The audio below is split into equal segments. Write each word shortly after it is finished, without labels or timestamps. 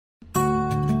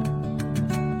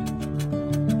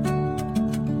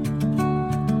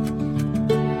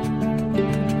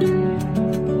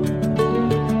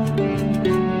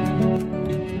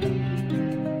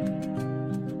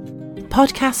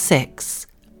Podcast 6,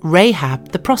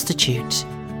 Rahab the Prostitute.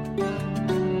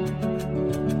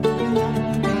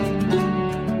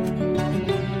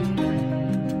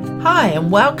 Hi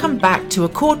and welcome back to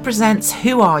Accord Presents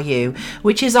Who Are You?,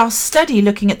 which is our study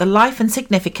looking at the life and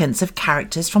significance of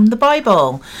characters from the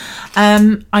Bible.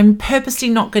 I'm purposely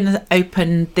not going to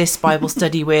open this Bible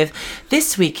study with,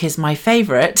 this week is my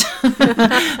favourite,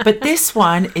 but this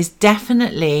one is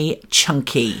definitely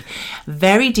chunky,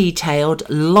 very detailed,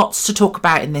 lots to talk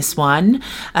about in this one.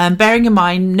 Bearing in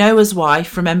mind, Noah's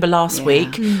wife, remember last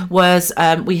week, was,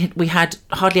 we had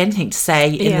hardly anything to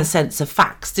say in the sense of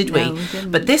facts, did we? We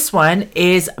didn't. But this one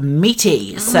is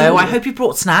meaty, so I hope you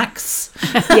brought snacks.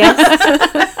 Yes.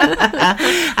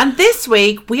 And this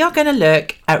week we are going to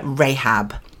look at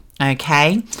Rahab.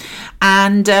 Okay,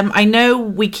 and I know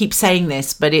we keep saying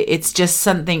this, but it's just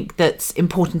something that's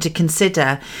important to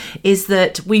consider, is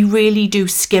that we really do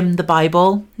skim the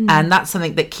Bible, and that's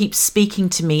something that keeps speaking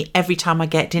to me every time I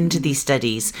get into these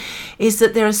studies, is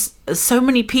that there are so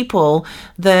many people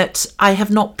that I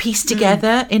have not pieced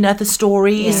together in other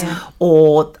stories,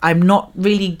 or I'm not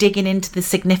really digging into the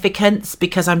significance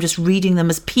because I'm just reading them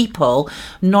as people,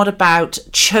 not about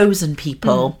chosen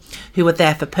people who are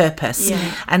there for purpose.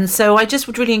 And so I just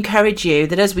would really encourage you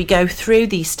that as we go through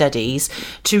these studies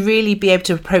to really be able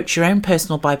to approach your own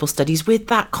personal Bible studies with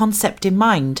that concept in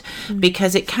mind,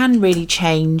 because it can really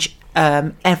change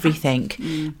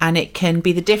everything, and it can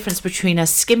be the difference between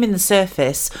us skimming the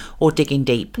surface or digging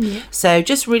deep. So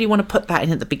just really want to put that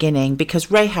in at the beginning, because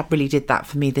Rahab really did that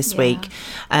for me this week.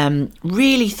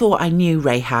 Really thought I knew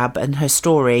Rahab and her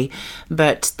story,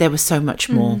 but there was so much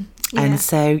more. And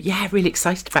so, really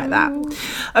excited about that.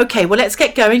 Okay, well, let's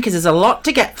get going because there's a lot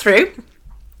to get through.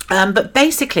 But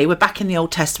basically, we're back in the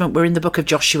Old Testament. We're in the book of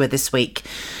Joshua this week.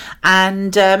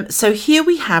 And so here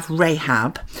we have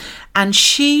Rahab. And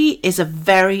she is a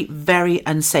very, very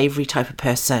unsavory type of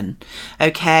person,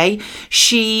 okay?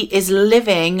 She is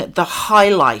living the high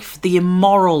life, the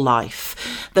immoral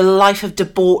life, the life of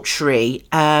debauchery.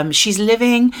 She's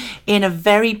living in a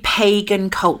very pagan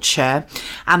culture,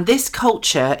 and this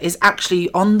culture is actually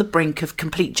on the brink of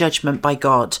complete judgment by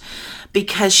God,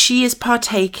 because she is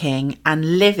partaking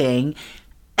and living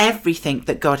everything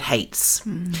that God hates.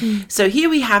 So here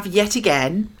we have yet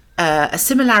again a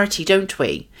similarity, don't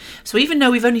we? So even though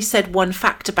we've only said one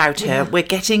fact about her, we're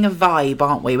getting a vibe,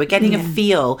 aren't we? We're getting a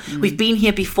feel. We've been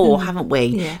here before, haven't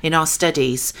we, in our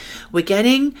studies? We're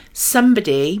getting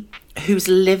somebody who's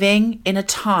living in a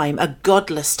time, a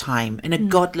godless time, in a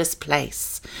godless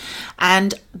place.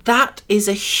 And that is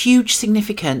a huge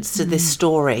significance to this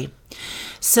story.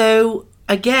 So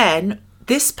again,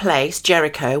 this place,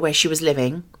 Jericho, where she was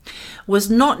living, was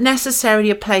not necessarily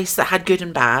a place that had good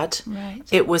and bad. Right.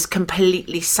 It was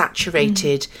completely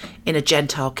saturated in a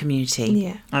Gentile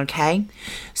community. Okay?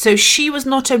 So she was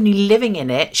not only living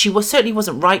in it, she certainly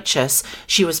wasn't righteous,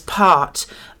 she was part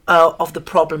of the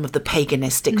problem of the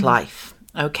paganistic life.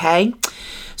 Okay?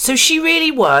 So she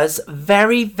really was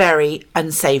very, very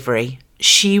unsavory.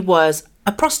 She was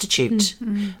a prostitute,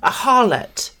 a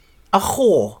harlot, a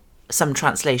whore, some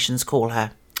translations call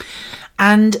her.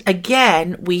 And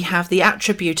again, we have the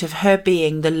attribute of her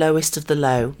being the lowest of the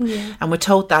low. And we're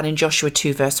told that in Joshua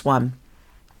 2 verse 1.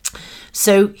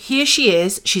 So here she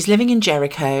is. She's living in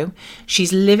Jericho.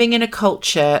 She's living in a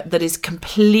culture that is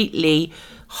completely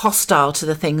hostile to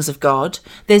the things of God.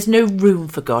 There's no room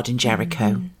for God in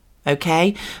Jericho,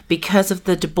 okay? Because of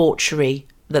the debauchery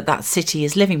that city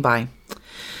is living by.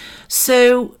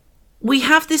 So we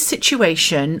have this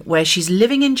situation where she's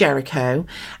living in Jericho,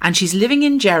 and she's living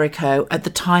in Jericho at the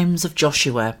times of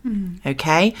Joshua.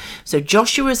 Okay, so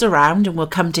Joshua is around, and we'll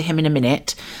come to him in a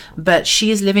minute, but she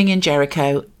is living in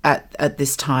Jericho at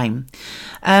this time.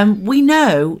 We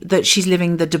know that she's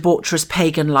living the debaucherous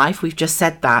pagan life. We've just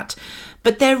said that.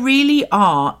 But there really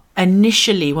are,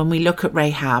 initially, when we look at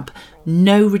Rahab,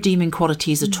 no redeeming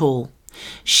qualities at all.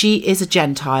 She is a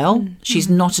Gentile. She's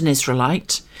not an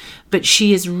Israelite. But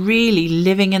she is really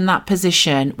living in that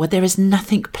position where there is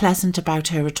nothing pleasant about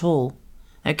her at all.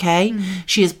 Okay?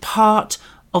 She is part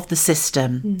of the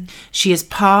system. She is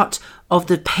part of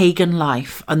the pagan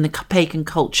life and the pagan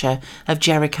culture of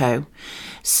Jericho.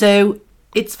 So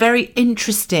it's very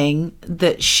interesting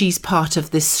that she's part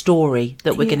of this story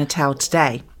that we're going to tell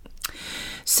today.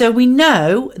 So we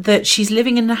know that she's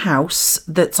living in a house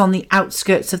that's on the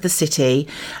outskirts of the city,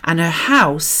 and her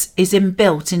house is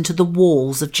inbuilt into the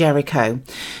walls of Jericho.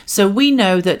 So we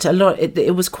know that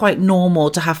it was quite normal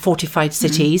to have fortified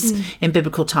cities in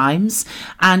biblical times,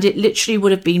 and it literally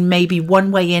would have been maybe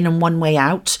one way in and one way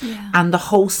out, and the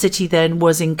whole city then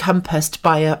was encompassed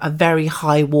by a very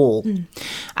high wall.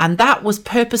 And that was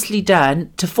purposely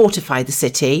done to fortify the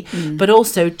city, but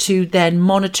also to then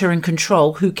monitor and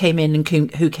control who came in and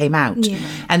who came out.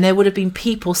 And there would have been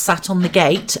people sat on the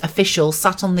gate, officials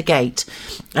sat on the gate,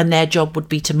 and their job would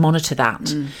be to monitor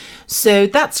that. So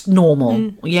that's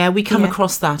normal. We come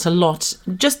across that a lot,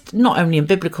 just not only in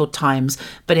biblical times,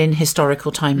 but in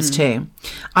historical times too.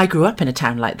 I grew up in a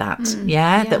town like that.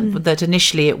 That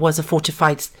initially it was a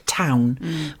fortified town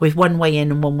with one way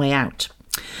in and one way out.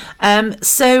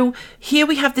 So here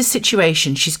we have this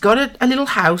situation. She's got a little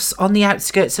house on the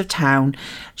outskirts of town.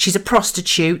 She's a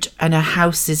prostitute and her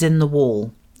house is in the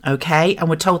wall. Okay. And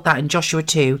we're told that in Joshua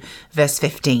 2 verse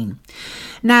 15.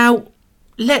 Now,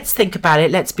 let's think about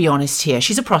it. Let's be honest here.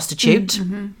 She's a prostitute.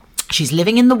 She's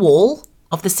living in the wall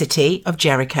of the city of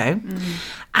Jericho.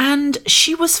 And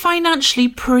she was financially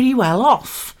pretty well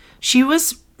off. She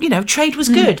was, trade was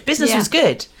good. Business was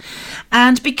good.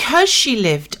 And because she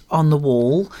lived on the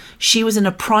wall, she was in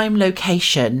a prime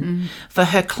location for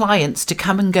her clients to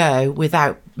come and go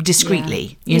without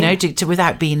discreetly,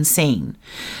 without being seen.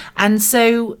 And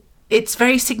so it's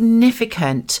very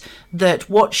significant that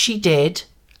what she did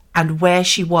and where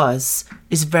she was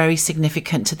is very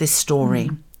significant to this story.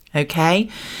 Okay,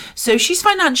 so she's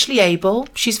financially able,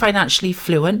 she's financially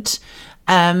fluent,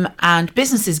 and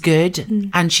business is good,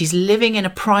 and she's living in a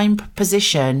prime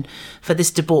position for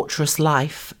this debaucherous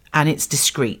life, and it's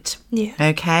discreet.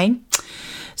 Okay,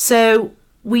 so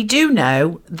we do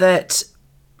know that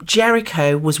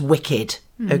Jericho was wicked.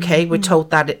 Okay, we're told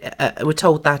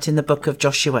that in the book of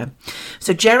Joshua.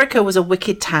 So Jericho was a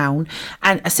wicked town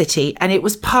and a city, and it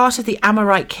was part of the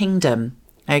Amorite kingdom.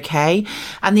 Okay,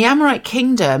 and the Amorite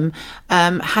kingdom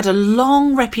had a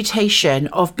long reputation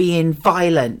of being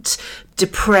violent,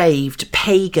 depraved,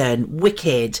 pagan,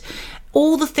 wicked.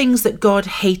 All the things that God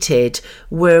hated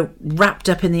were wrapped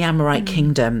up in the Amorite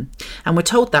kingdom. And we're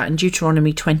told that in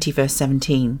Deuteronomy 20 verse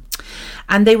 17.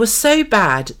 And they were so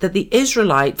bad that the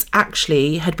Israelites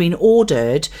actually had been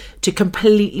ordered to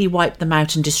completely wipe them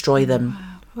out and destroy them.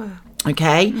 Wow.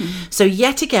 Okay, so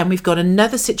yet again, we've got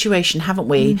another situation, haven't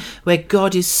we, where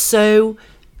God is so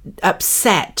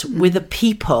upset with a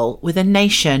people, with a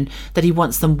nation, that he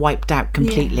wants them wiped out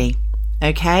completely.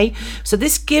 Okay, so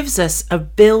this gives us a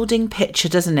building picture,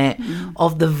 doesn't it,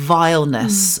 of the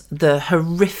vileness, the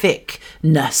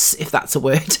horrificness, if that's a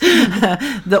word,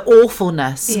 the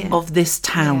awfulness of this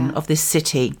town, of this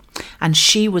city. And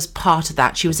she was part of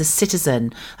that. She was a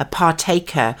citizen, a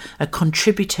partaker, a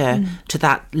contributor to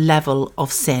that level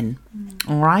of sin.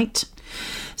 All right.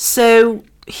 So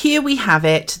here we have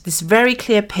it, this very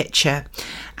clear picture.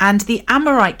 And the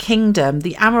Amorite kingdom,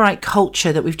 the Amorite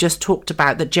culture that we've just talked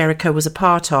about, that Jericho was a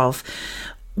part of,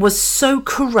 was so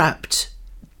corrupt,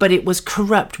 but it was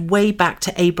corrupt way back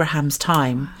to Abraham's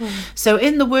time. So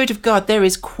in the Word of God, there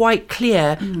is quite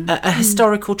clear a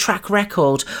historical track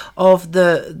record of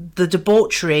the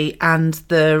debauchery and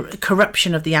the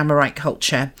corruption of the Amorite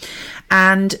culture.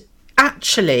 And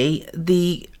actually,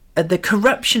 the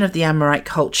corruption of the Amorite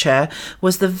culture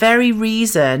was the very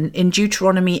reason in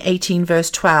Deuteronomy 18 verse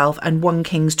 12 and 1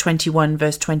 Kings 21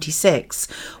 verse 26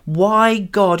 why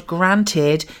God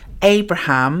granted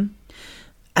Abraham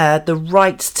the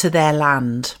rights to their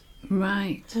land.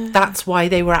 Right. That's why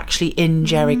they were actually in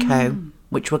Jericho,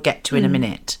 which we'll get to in a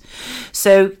minute.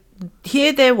 So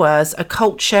here there was a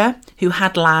culture who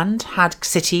had land, had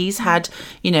cities, had,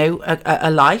 a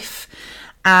life.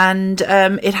 And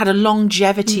it had a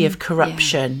longevity of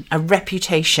corruption, a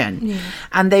reputation.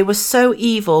 And they were so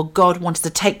evil, God wanted to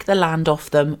take the land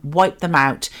off them, wipe them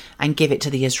out, and give it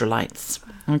to the Israelites.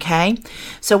 Okay?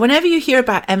 So whenever you hear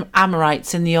about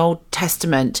Amorites in the Old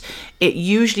Testament, it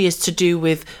usually is to do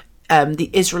with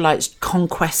the Israelites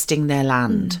conquesting their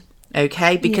land.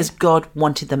 Okay? Because God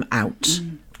wanted them out.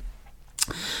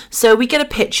 So we get a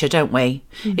picture, don't we?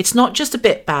 It's not just a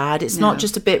bit bad. It's not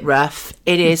just a bit rough.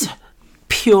 It is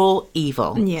pure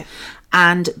evil.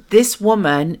 And this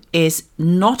woman is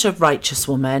not a righteous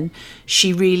woman.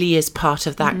 She really is part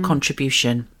of that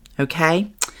contribution.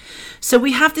 Okay? So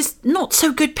we have this not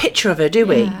so good picture of her, do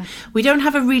we? We don't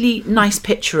have a really nice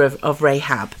picture of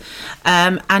Rahab.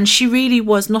 And she really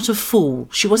was not a fool.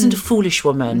 She wasn't a foolish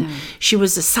woman. She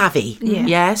was a savvy.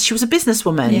 Yes, she was a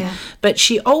businesswoman. But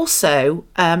she also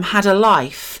had a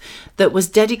life that was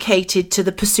dedicated to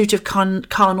the pursuit of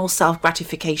carnal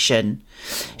self-gratification.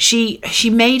 She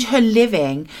made her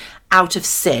living out of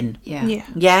sin. Yeah.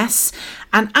 Yes.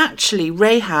 And actually,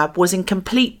 Rahab was in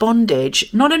complete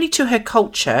bondage, not only to her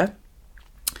culture,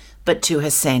 but to her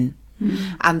sin.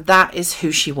 And that is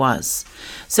who she was.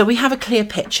 So we have a clear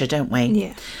picture, don't we?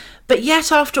 Yeah. But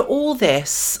yet after all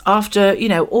this, after,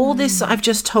 all this I've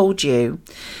just told you,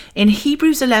 in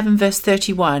Hebrews 11 verse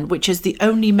 31, which is the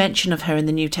only mention of her in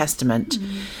the New Testament,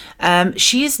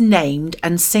 she is named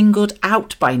and singled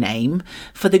out by name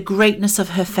for the greatness of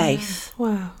her faith.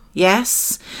 Wow.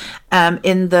 Yes,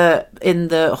 in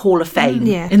the Hall of Fame,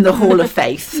 Yeah. in the Hall of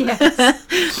Faith.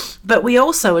 Yes. But we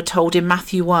also are told in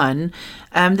Matthew 1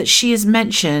 that she is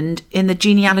mentioned in the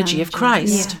genealogy of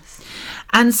Christ. Yes.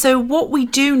 And so what we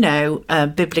do know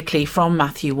biblically from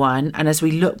Matthew 1, and as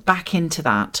we look back into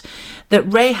that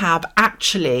Rahab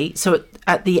actually, so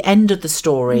at the end of the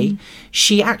story,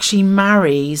 she actually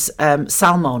marries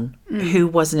Salmon, who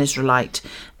was an Israelite,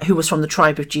 who was from the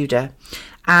tribe of Judah.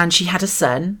 And she had a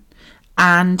son,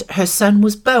 and her son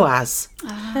was Boaz.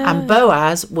 And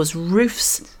Boaz was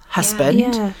Ruth's husband,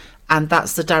 Yeah. and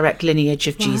that's the direct lineage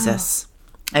of Jesus.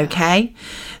 Okay?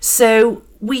 So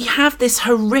we have this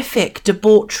horrific,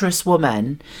 debaucherous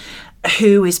woman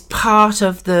who is part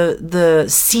of the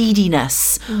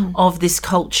seediness of this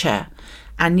culture.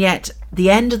 And yet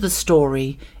the end of the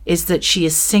story is that she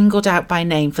is singled out by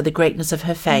name for the greatness of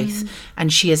her faith,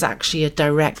 and she is actually a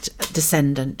direct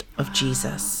descendant of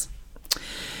Jesus.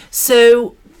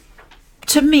 So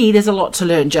to me, there's a lot to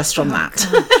learn just from that.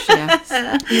 Gosh,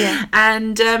 yes. Yeah.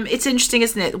 And it's interesting,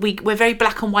 isn't it? We're very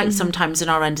black and white sometimes in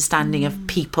our understanding of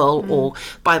people or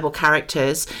Bible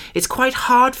characters. It's quite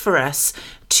hard for us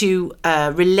to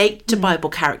relate to Bible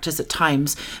characters at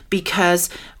times because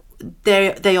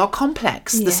they are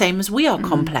complex, the same as we are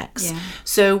complex. Yeah.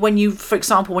 So for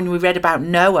example, when we read about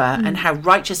Noah and how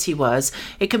righteous he was,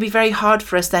 it can be very hard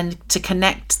for us then to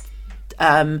connect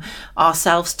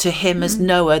ourselves to him as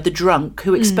Noah, the drunk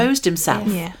who exposed himself.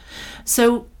 Yeah.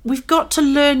 So we've got to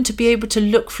learn to be able to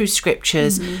look through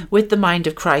scriptures with the mind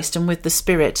of Christ and with the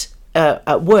Spirit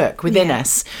at work within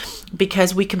us,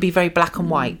 because we can be very black and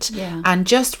white. Yeah. And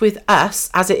just with us,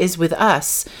 as it is with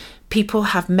us, people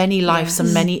have many lives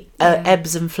and many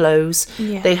ebbs and flows.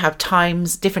 Yeah. They have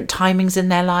different timings in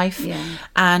their life. Yeah.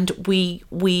 And we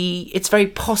it's very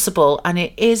possible, and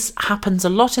it happens a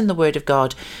lot in the Word of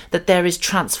God, that there is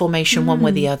transformation one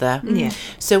way or the other. Yeah.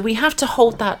 So we have to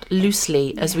hold that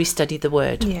loosely as we study the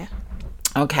Word. Yeah.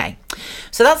 Okay.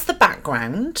 So that's the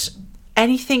background.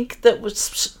 Anything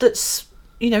that's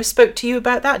spoke to you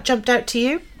about that, jumped out to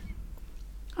you?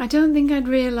 I don't think I'd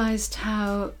realised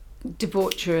how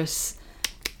debaucherous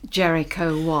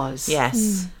Jericho was.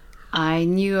 Yes. I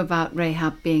knew about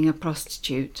Rahab being a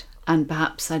prostitute, and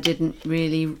perhaps I didn't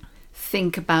really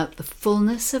think about the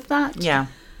fullness of that. Yeah.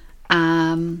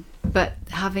 But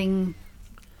having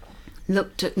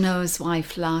looked at Noah's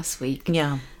wife last week,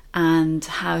 Yeah. and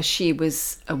how she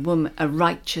was a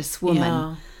righteous woman,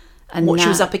 Yeah. and What she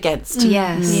now- was up against.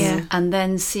 Yes. Yeah. And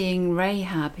then seeing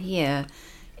Rahab here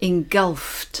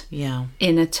engulfed Yeah.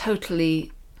 in a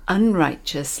totally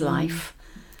unrighteous life,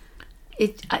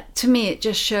 to me it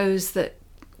just shows that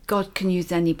God can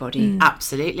use anybody.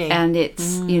 Absolutely. And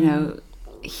it's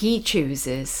he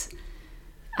chooses,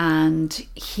 and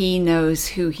he knows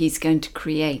who he's going to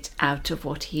create out of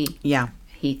what he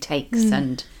takes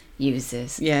and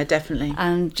uses. Yeah, definitely.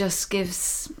 And just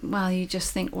gives, you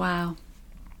just think, wow.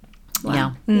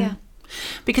 Yeah. Yeah.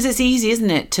 Because it's easy,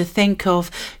 isn't it, to think of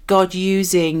God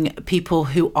using people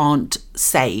who aren't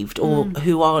saved, or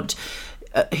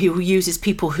who uses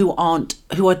people who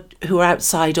are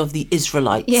outside of the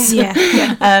Israelites. Yeah.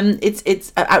 Yeah.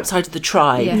 It's outside of the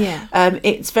tribe. Yeah.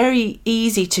 It's very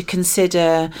easy to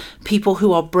consider people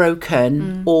who are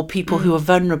broken, or people who are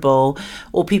vulnerable,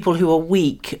 or people who are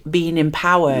weak being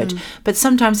empowered. But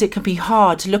sometimes it can be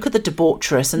hard to look at the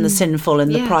debaucherous and the sinful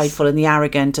and the Yes. prideful and the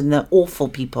arrogant and the awful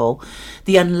people,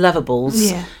 the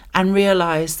unlovables. Yeah. And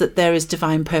realise that there is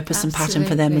divine purpose and pattern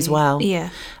for them as Absolutely. well. Yeah.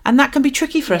 And that can be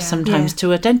tricky for us sometimes Yeah.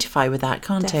 to identify with that,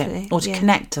 can't Definitely, it? Or to yeah.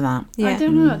 connect to that. Yeah. I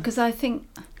don't know, because I think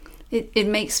it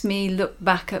makes me look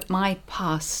back at my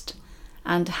past,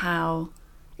 and how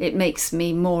it makes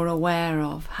me more aware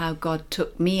of how God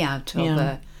took me out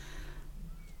of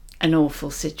an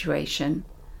awful situation,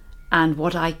 and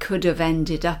what I could have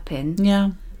ended up in.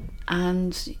 Yeah,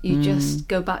 And you just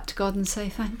go back to God and say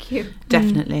thank you.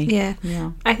 definitely. Yeah.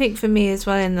 Yeah. I think for me as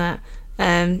well, in that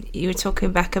you were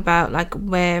talking back about like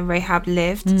where Rahab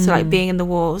lived, so like being in the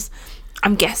walls.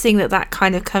 I'm guessing that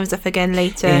kind of comes up again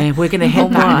later. Yeah, we're going to hit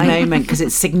on that why. in a moment because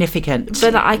it's significant.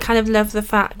 But I kind of love the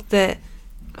fact that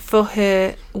for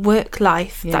her work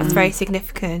life, that's very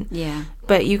significant. Yeah.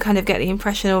 But you kind of get the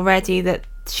impression already that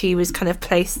she was kind of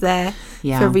placed there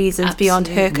Yeah. for reasons beyond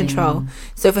her Absolutely. control.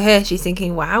 So for her, she's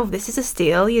thinking, wow, this is a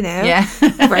steal, you know. Yeah.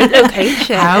 Great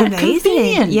location. How Amazing.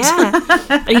 convenient. Yeah.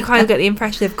 And you kind of get the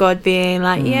impression of God being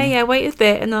like, yeah, wait a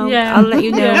bit and Yeah. I'll let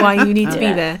you know why you need to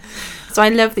be there. So I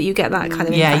love that you get that kind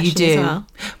of Yeah, impression you do. as well.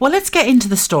 Well, let's get into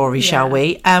the story, shall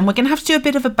we? We're going to have to do a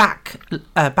bit of a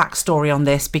backstory on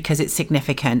this because it's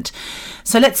significant.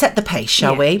 So let's set the pace,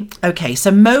 shall we? Okay,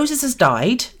 so Moses has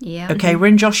died. Yeah. Okay, we're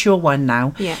in Joshua 1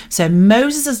 now. Yeah. So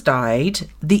Moses has died.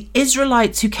 The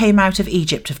Israelites who came out of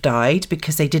Egypt have died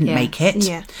because they didn't make it.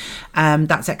 Yeah.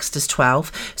 That's Exodus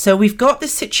 12. So we've got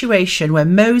this situation where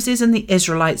Moses and the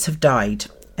Israelites have died.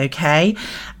 Okay,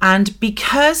 and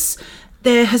because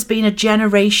there has been a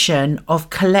generation of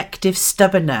collective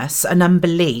stubbornness and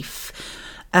unbelief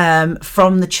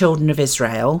from the children of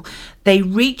Israel, they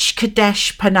reach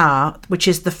Kadesh Barnea, which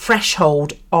is the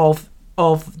threshold of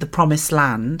the promised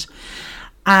land.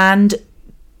 And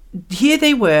here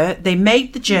they were, they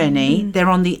made the journey, they're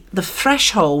on the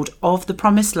threshold of the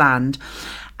promised land.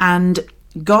 And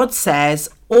God says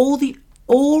all the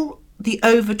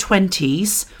over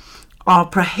 20s are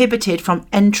prohibited from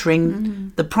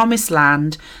entering the promised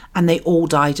land, and they all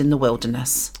died in the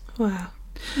wilderness. Wow.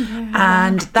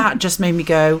 And that just made me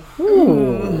go,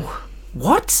 ooh,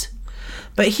 what?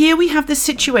 But here we have this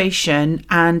situation,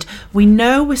 and we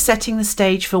know we're setting the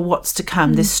stage for what's to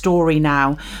come, this story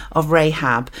now of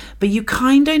Rahab. But you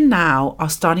kind of now are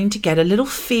starting to get a little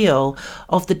feel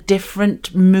of the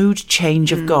different mood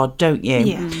change of God, don't you?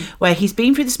 Yeah. Where he's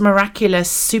been through this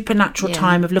miraculous, supernatural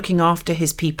time of looking after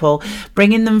his people,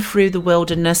 bringing them through the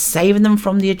wilderness, saving them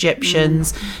from the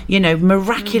Egyptians, you know,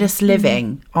 miraculous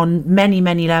living on many,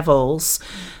 many levels.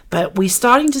 But we're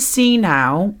starting to see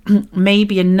now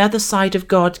maybe another side of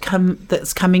God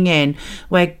that's coming in,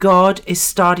 where God is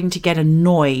starting to get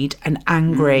annoyed and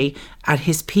angry at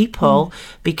his people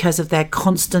because of their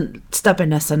constant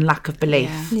stubbornness and lack of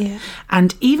belief. Yeah.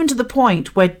 And even to the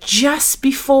point where just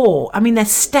before, I mean, they're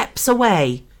steps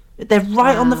away. They're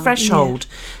right on the threshold,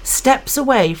 steps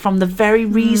away from the very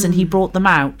reason he brought them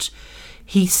out.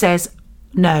 He says,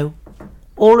 no.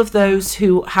 All of those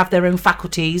who have their own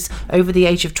faculties over the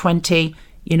age of 20,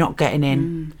 you're not getting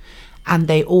in. And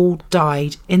they all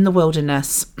died in the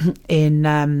wilderness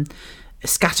in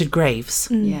scattered graves.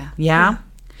 Yeah?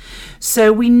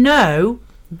 So we know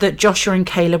that Joshua and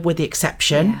Caleb were the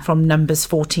exception from Numbers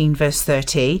 14 verse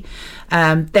 30.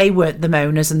 They weren't the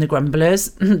moaners and the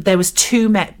grumblers. There was two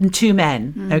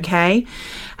men, okay?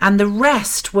 And the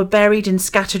rest were buried in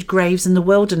scattered graves in the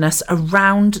wilderness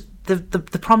around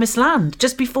the promised land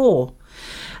just before.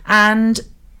 And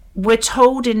we're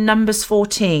told in Numbers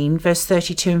 14 verse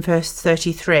 32 and verse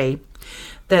 33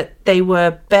 that they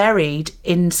were buried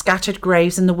in scattered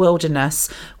graves in the wilderness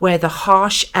where the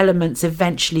harsh elements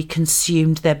eventually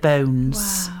consumed their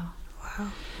bones.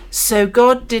 Wow. So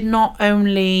God did not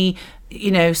only,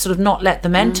 you know, sort of not let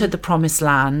them enter the promised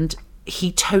land, he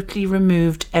totally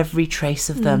removed every trace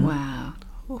of them.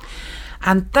 Wow.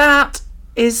 And that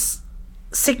is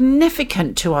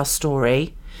significant to our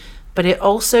story, but it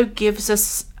also gives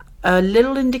us a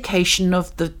little indication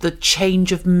of the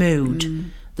change of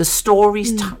mood. The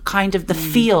story's kind of the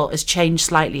feel has changed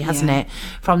slightly, hasn't it?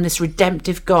 From this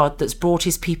redemptive God that's brought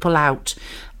his people out,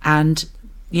 and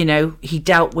you know, he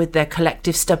dealt with their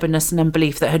collective stubbornness and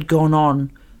unbelief that had gone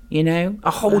on. You know,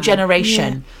 a whole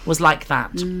generation was like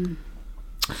that.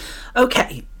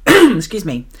 Okay, excuse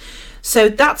me. So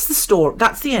that's the story,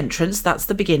 that's the entrance, that's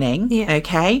the beginning,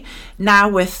 okay? Now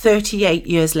we're 38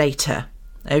 years later,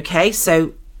 okay?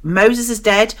 So Moses is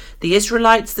dead, the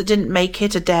Israelites that didn't make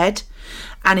it are dead,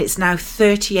 and it's now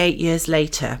 38 years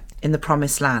later in the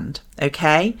Promised Land,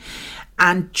 okay?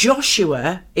 And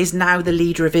Joshua is now the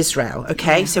leader of Israel,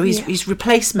 okay? So he's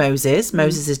replaced Moses.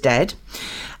 Moses is dead.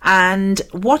 And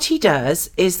what he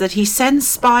does is that he sends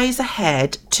spies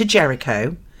ahead to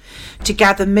Jericho to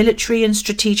gather military and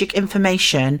strategic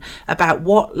information about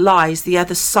what lies the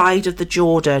other side of the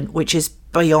Jordan, which is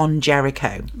beyond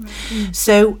Jericho.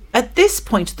 So at this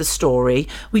point of the story,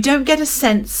 we don't get a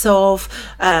sense of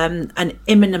an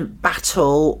imminent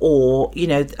battle or, you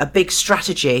know, a big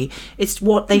strategy. It's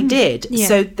what they did.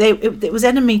 So it was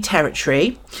enemy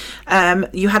territory.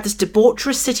 You had this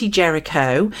debaucherous city,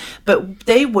 Jericho, but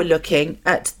they were looking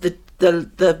at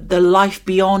the life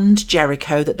beyond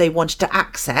Jericho that they wanted to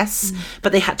access,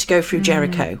 but they had to go through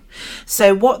Jericho.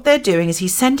 So what they're doing is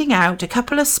he's sending out a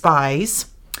couple of spies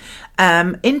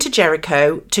into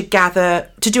Jericho to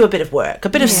do a bit of work, a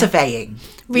bit of surveying.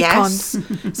 Recon. Yes.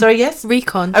 Sorry, yes?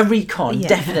 Recon. A recon,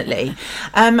 definitely.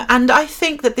 And I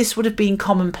think that this would have been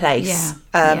commonplace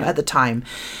at the time.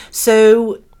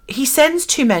 So he sends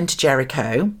 2 men to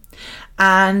Jericho,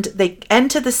 and they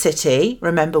enter the city,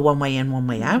 remember, one way in, one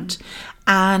way out,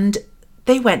 and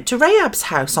they went to Rahab's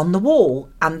house on the wall,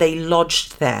 and they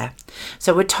lodged there.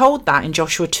 So we're told that in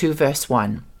Joshua 2 verse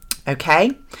 1.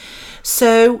 Okay?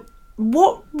 So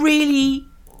what really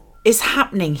is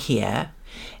happening here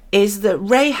is that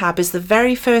Rahab is the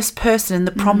very first person in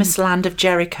the promised land of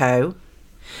Jericho,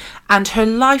 and her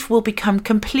life will become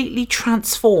completely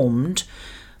transformed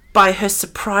by her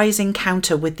surprise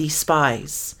encounter with these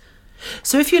spies.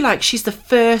 So if you like, she's the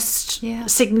first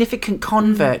significant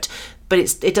convert, but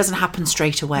it doesn't happen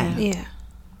straight away. Yeah.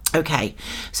 Okay,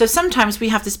 so sometimes we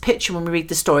have this picture when we read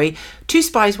the story. 2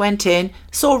 spies went in,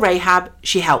 saw Rahab,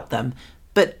 she helped them.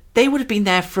 But they would have been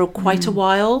there for quite a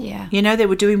while. Yeah. You know, they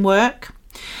were doing work.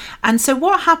 And so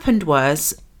what happened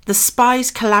was the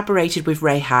spies collaborated with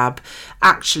Rahab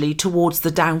actually towards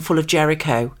the downfall of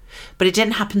Jericho. But it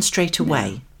didn't happen straight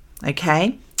away. No.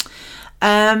 Okay?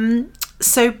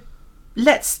 So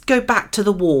let's go back to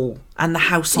the wall and the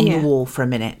house on the wall for a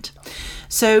minute.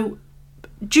 So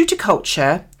due to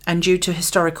culture and due to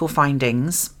historical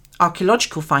findings,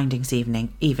 archaeological findings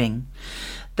even,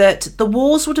 that the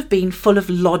walls would have been full of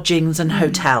lodgings and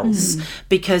hotels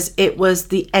because it was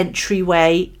the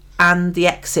entryway and the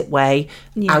exit way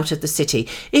out of the city.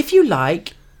 If you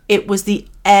like, it was the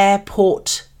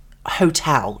airport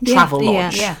hotel, travel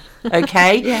lodge. Yeah.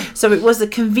 Okay? So it was a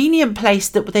convenient place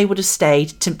that they would have stayed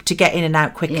to get in and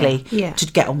out quickly to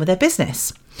get on with their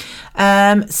business.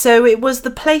 So it was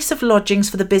the place of lodgings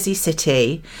for the busy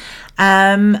city.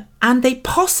 And they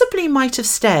possibly might have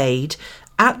stayed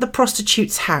at the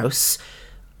prostitute's house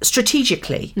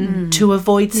strategically to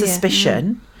avoid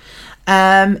suspicion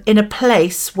in a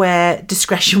place where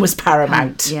discretion was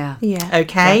paramount.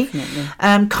 Okay?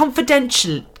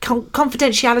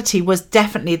 Confidentiality was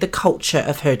definitely the culture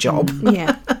of her job.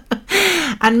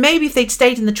 And maybe if they'd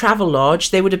stayed in the travel lodge,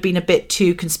 they would have been a bit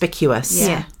too conspicuous.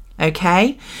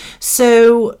 Okay?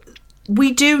 So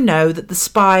we do know that the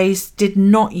spies did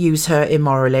not use her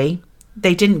immorally.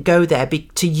 They didn't go there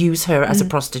to use her as a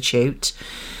prostitute.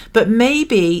 But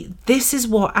maybe this is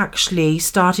what actually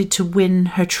started to win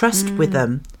her trust with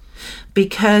them,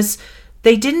 because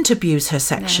they didn't abuse her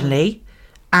sexually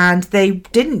and they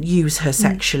didn't use her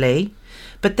sexually,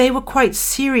 but they were quite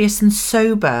serious and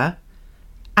sober,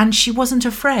 and she wasn't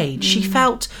afraid. She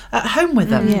felt at home with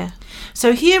them.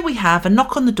 So here we have a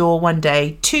knock on the door one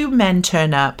day, 2 men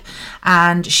turn up,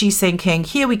 and she's thinking,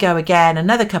 here we go again,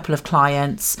 another couple of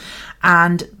clients.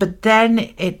 But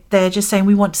then they're just saying,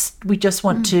 we just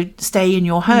want to stay in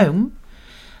your home.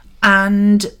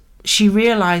 And she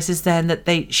realizes then that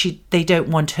they don't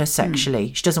want her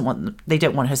sexually. They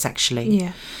don't want her sexually.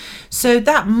 So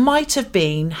that might have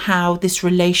been how this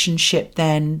relationship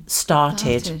then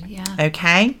started.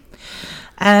 Okay.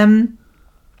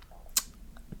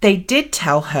 They did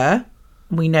tell her,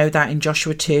 we know that in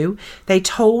Joshua 2, they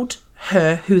told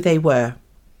her who they were.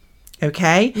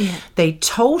 Okay? They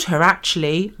told her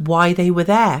actually why they were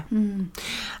there.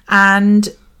 And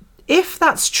if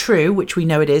that's true, which we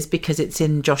know it is because it's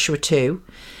in Joshua 2,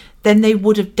 then they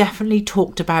would have definitely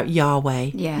talked about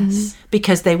Yahweh.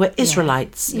 Because they were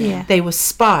Israelites. They were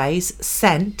spies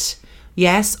sent,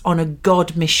 on a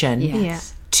God mission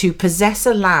to possess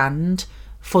a land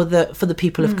for the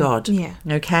people of God.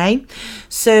 Okay?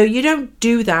 So you don't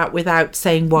do that without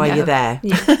saying why you're there.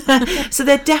 So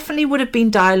there definitely would have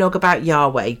been dialogue about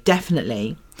Yahweh,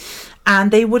 definitely.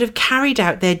 And they would have carried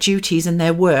out their duties and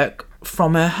their work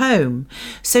from her home.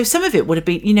 So some of it would have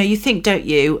been, you think, don't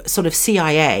you, sort of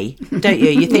CIA, don't you?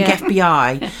 You think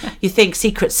FBI, you think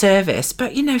Secret Service,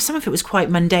 but some of it was quite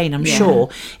mundane, I'm sure.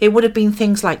 It would have been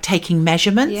things like taking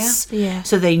measurements,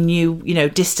 so they knew,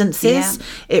 distances.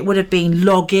 It would have been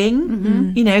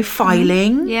logging,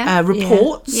 filing,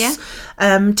 reports,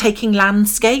 taking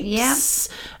landscapes,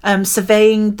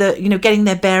 surveying getting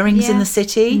their bearings in the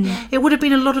city. It would have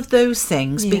been a lot of those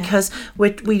things because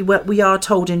we are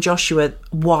told in Joshua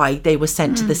why they were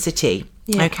sent to the city.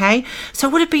 Okay, so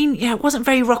it would have been it wasn't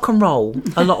very rock and roll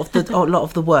a lot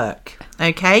of the work.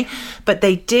 Okay, but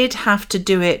they did have to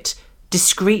do it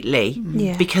discreetly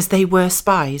because they were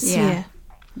spies.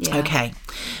 Okay,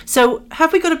 so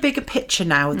have we got a bigger picture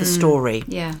now of the story?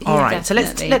 All right,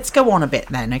 definitely. So let's go on a bit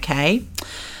then. Okay,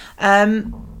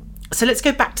 so let's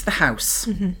go back to the house.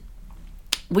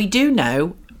 We do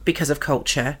know, because of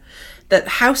culture, that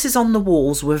houses on the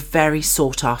walls were very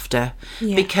sought after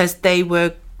because they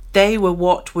were they were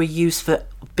what were used for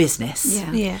business.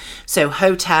 Yeah. So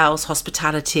hotels,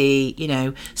 hospitality,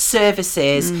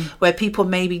 services where people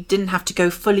maybe didn't have to go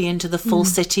fully into the full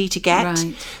city to get.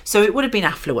 Right. So it would have been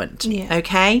affluent. Yeah.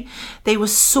 Okay. They were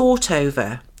sought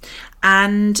over.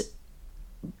 And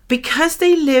because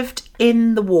they lived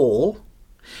in the wall,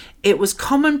 it was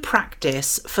common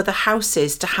practice for the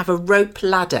houses to have a rope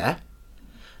ladder.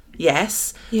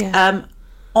 Yes. Yeah.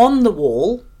 On the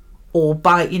wall, or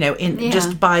by,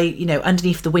 just by,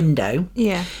 underneath the window,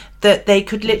 Yeah. that they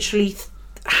could literally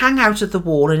hang out of the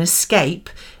wall and escape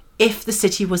if the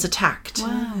city was attacked.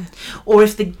 Wow. Or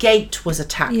if the gate was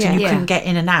attacked Yeah. and you Yeah. couldn't get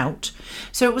in and out.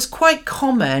 So it was quite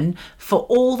common for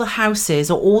all the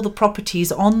houses or all the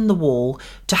properties on the wall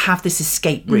to have this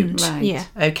escape route. Right. Yeah.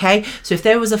 Okay, so if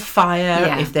there was a fire,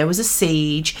 Yeah. if there was a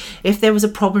siege, if there was a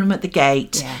problem at the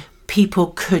gate, Yeah. people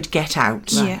could get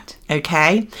out. Yeah.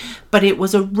 Okay, but it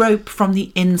was a rope from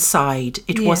the inside.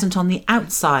 It Yeah. wasn't on the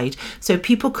outside, so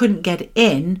people couldn't get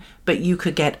in, but you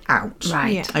could get out.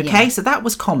 Right. Yeah. Okay, so that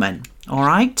was common. All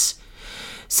right.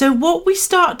 So what we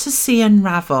start to see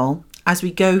unravel as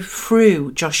we go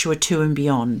through Joshua 2 and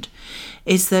beyond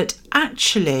is that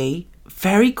actually,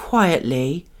 very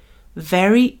quietly,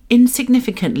 very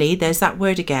insignificantly, there's that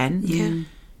word again,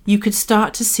 you could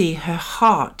start to see her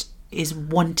heart is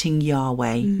wanting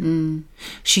Yahweh.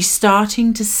 She's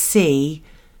starting to see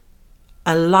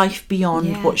a life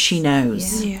beyond what she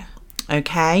knows. Yeah.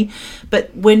 Okay,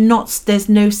 but there's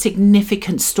no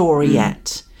significant story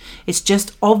yet. It's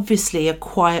just obviously a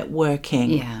quiet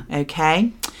working. Yeah.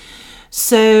 Okay,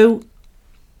 so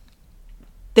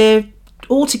they're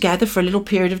all together for a little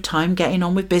period of time, getting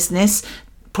on with business,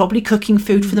 probably cooking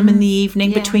food for them in the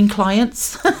evening between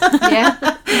clients.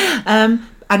 Yeah.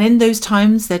 And in those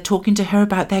times, they're talking to her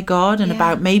about their God and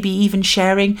about maybe even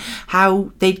sharing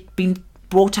how they'd been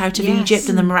brought out of Yes. Egypt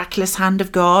and the miraculous hand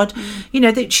of God.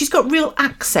 She's got real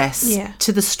access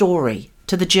to the story,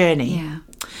 to the journey.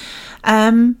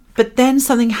 Yeah. But then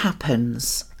something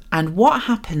happens. And what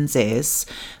happens is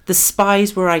the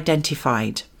spies were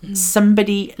identified.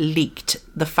 Somebody leaked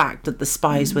the fact that the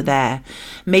spies were there.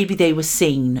 Maybe they were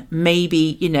seen.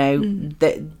 Maybe,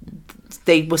 that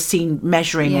they were seen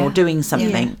measuring or doing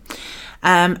something.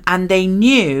 And they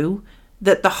knew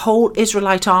that the whole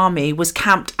Israelite army was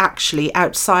camped actually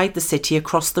outside the city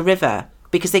across the river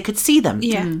because they could see them.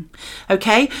 Yeah.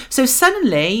 Okay, so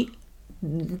suddenly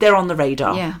they're on the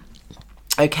radar. Yeah.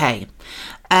 Okay.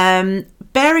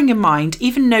 Bearing in mind,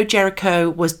 even though Jericho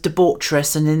was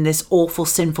debaucherous and in this awful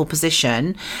sinful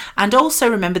position, and also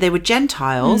remember they were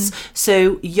Gentiles,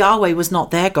 so Yahweh was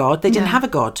not their God. They didn't have a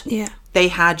God. Yeah. They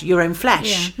had your own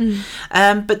flesh.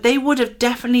 But they would have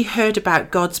definitely heard about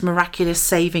God's miraculous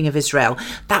saving of Israel.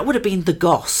 That would have been the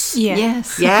goss. Yeah.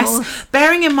 Yes. of Yes, course.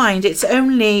 bearing in mind it's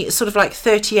only sort of like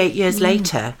 38 years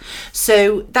later,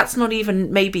 so that's not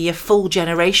even maybe a full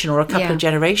generation or a couple of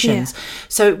generations.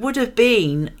 So it would have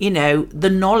been, the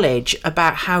knowledge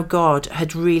about how God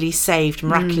had really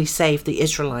miraculously saved the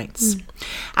Israelites.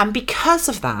 And because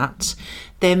of that,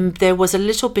 then there was a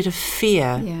little bit of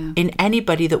fear in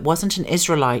anybody that wasn't an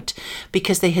Israelite,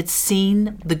 because they had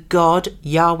seen the God,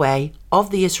 Yahweh,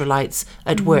 of the Israelites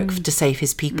at work to save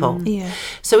his people. Yeah.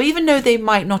 So even though they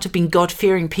might not have been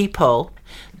God-fearing people,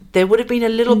 there would have been a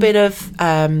little bit of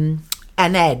an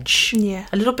edge, a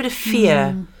little bit of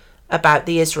fear about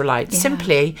the Israelites,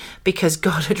 simply because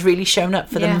God had really shown up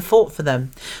for them and fought for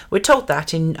them. We're told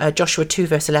that in Joshua 2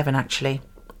 verse 11 actually.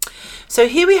 So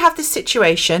here we have this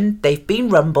situation. They've been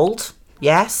rumbled.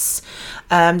 Yes.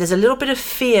 There's a little bit of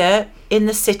fear in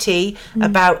the city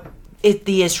about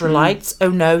the Israelites. Oh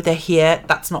no, they're here.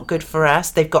 That's not good for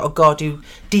us. They've got a God who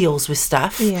deals with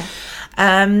stuff. Yeah.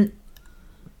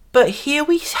 But here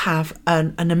we have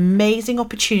an amazing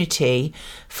opportunity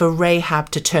for Rahab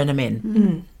to turn them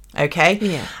in. Okay.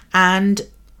 Yeah.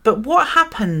 But what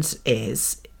happens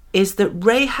is that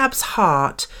Rahab's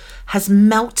heart has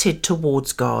melted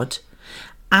towards God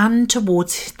and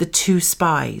towards the two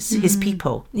spies, his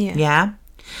people. Yeah.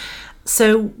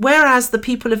 So whereas the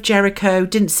people of Jericho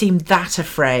didn't seem that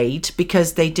afraid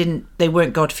because they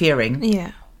weren't God-fearing,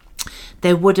 Yeah.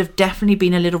 there would have definitely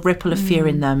been a little ripple of fear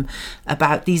in them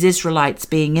about these Israelites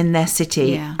being in their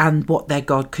city and what their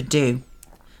God could do.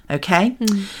 Okay?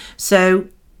 So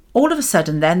all of a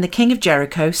sudden then, the king of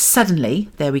Jericho suddenly,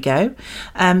 there we go,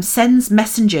 sends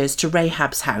messengers to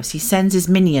Rahab's house. He sends his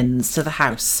minions to the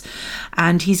house.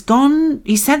 And he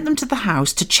sent them to the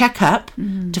house to check up,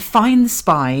 to find the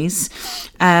spies,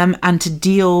 and to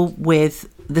deal with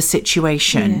the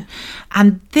situation. Yeah.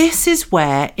 And this is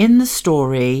where, in the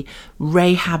story,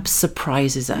 Rahab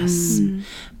surprises us.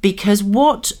 Because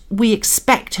what we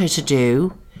expect her to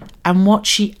do, and what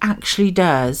she actually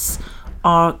does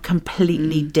are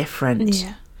completely different.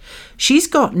 Yeah. She's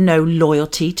got no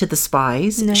loyalty to the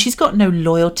spies. No. She's got no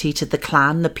loyalty to the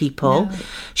clan, the people. No.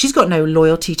 She's got no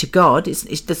loyalty to God.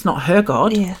 That's not her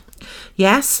God. Yeah.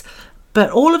 Yes.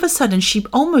 But all of a sudden, she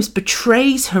almost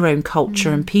betrays her own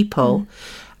culture and people.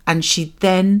 And she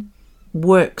then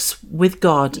works with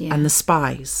God and the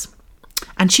spies.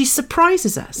 And she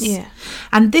surprises us. Yeah.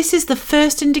 And this is the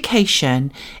first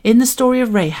indication in the story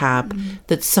of Rahab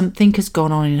that something has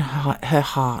gone on in her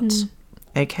heart.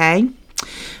 Okay?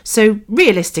 So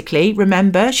realistically,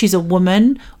 remember, she's a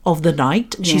woman of the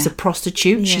night. She's a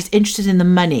prostitute. Yeah. She's interested in the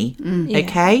money.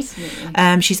 Okay?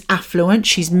 She's affluent.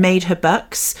 She's made her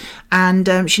bucks.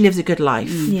 And she lives a good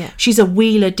life. Yeah. She's a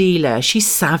wheeler dealer. She's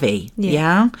savvy.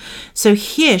 Yeah. So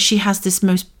here she has this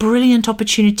most brilliant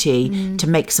opportunity to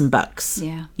make some bucks.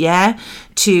 Yeah.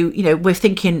 To, we're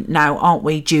thinking now, aren't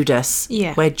we, Judas?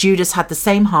 Yeah. Where Judas had the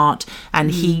same heart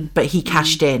and he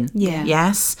cashed in. Yeah.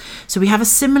 Yes. So we have a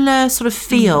similar sort of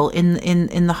feel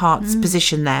in the heart's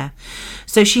position there.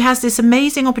 So she has this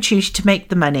amazing opportunity to make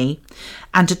the money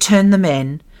and to turn them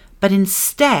in, but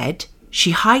instead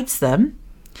she hides them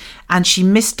and she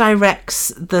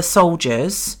misdirects the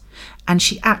soldiers and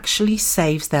she actually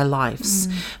saves their lives.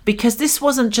 Because this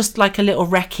wasn't just like a little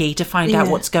recce to find out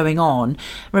what's going on.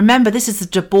 Remember, this is a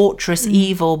debaucherous,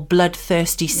 evil,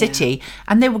 bloodthirsty city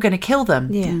and they were going to kill them.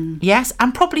 Yeah. Yes,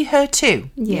 and probably her too.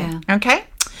 Yeah. Okay?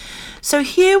 So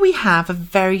here we have a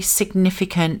very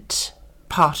significant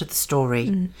part of the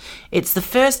story. It's the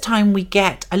first time we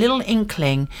get a little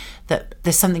inkling that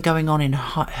there's something going on in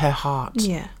her heart.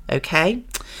 Yeah. Okay?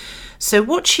 So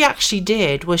what she actually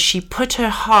did was she put her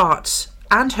heart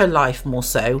and her life more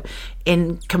so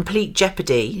in complete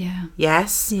jeopardy. Yeah.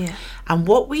 Yes? Yeah. And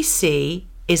what we see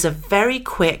is a very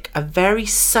quick, a very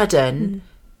sudden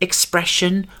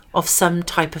expression of some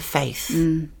type of faith.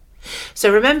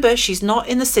 So remember, she's not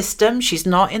in the system. She's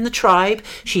not in the tribe.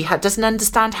 She doesn't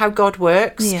understand how God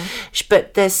works. Yeah.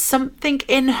 But there's something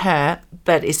in her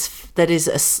that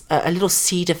is a little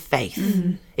seed of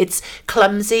faith. It's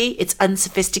clumsy. It's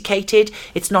unsophisticated.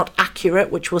 It's not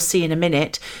accurate, which we'll see in a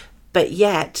minute. But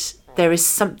yet there is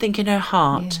something in her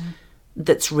heart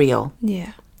that's real.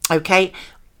 Yeah. Okay?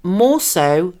 More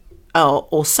so,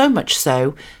 or so much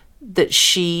so, that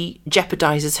she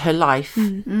jeopardizes her life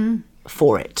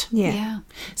for it. Yeah.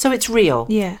 So it's real.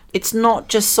 Yeah. It's not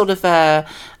just sort of a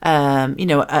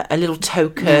little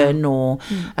token or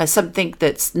something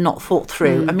that's not thought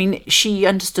through. I mean, she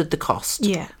understood the cost.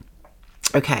 Yeah.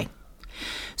 Okay.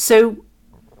 So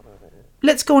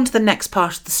let's go on to the next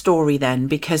part of the story then,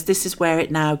 because this is where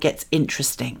it now gets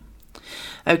interesting.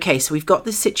 Okay, so we've got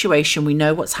this situation. We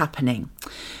know what's happening.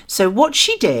 So what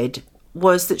she did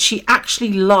was that she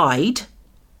actually lied,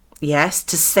 yes,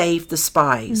 to save the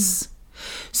spies.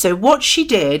 So what she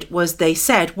did was they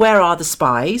said, where are the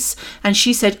spies? And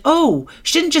she said, oh,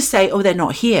 she didn't just say, oh, they're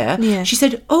not here. Yeah. She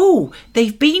said, oh,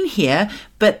 they've been here,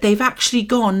 but they've actually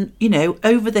gone,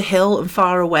 over the hill and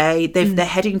far away. They're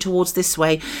heading towards this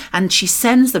way. And she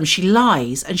sends them, she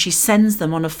lies, and she sends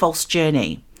them on a false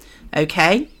journey.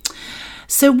 Okay?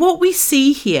 So what we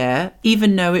see here,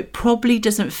 even though it probably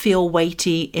doesn't feel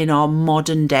weighty in our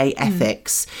modern day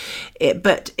ethics,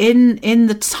 but in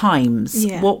the times,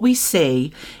 what we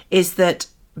see is that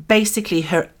basically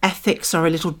her ethics are a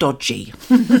little dodgy.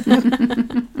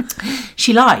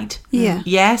 She lied. Yeah.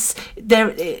 Yes,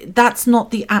 that's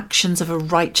not the actions of a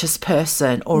righteous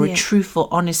person or a truthful,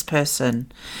 honest person.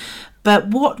 But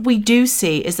what we do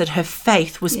see is that her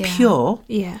faith was pure.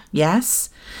 Yeah. Yes.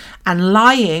 And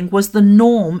lying was the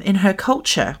norm in her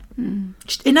culture.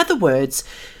 In other words,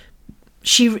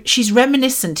 she's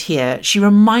reminiscent here. She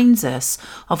reminds us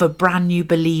of a brand new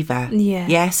believer. Yeah.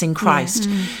 Yes, in Christ,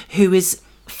 who is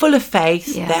full of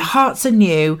faith. Yeah. Their hearts are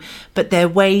new, but their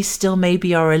ways still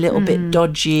maybe are a little bit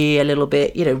dodgy, a little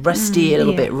bit, rusty, a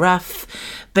little bit rough.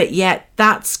 But yet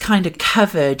that's kind of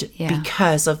covered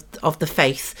because of the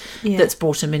faith that's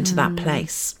brought them into that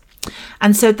place.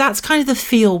 And so that's kind of the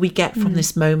feel we get from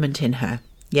this moment in her.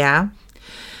 Yeah.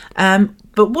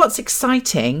 But what's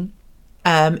exciting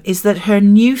is that her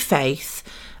new faith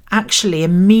actually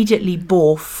immediately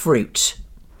bore fruit.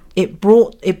 It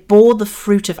bore the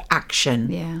fruit of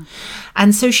action. Yeah.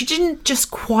 And so she didn't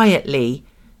just quietly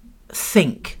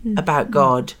think about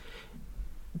God.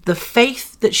 The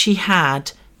faith that she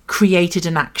had created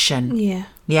an action. Yeah.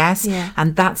 Yes? Yeah.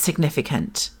 And that's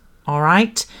significant. All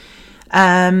right?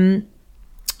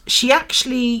 She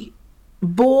actually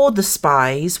bore the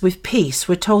spies with peace.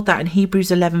 We're told that in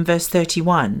Hebrews 11 verse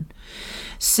 31.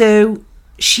 So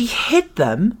she hid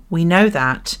them, we know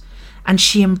that, and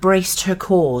she embraced her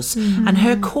cause. And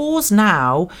her cause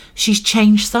now, she's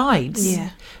changed sides.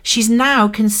 Yeah. She's now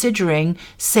considering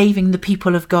saving the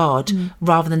people of God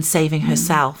rather than saving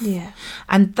herself. Yeah.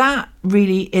 And that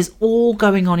really is all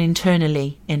going on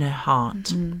internally in her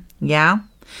heart. Yeah.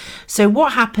 So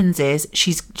what happens is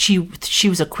she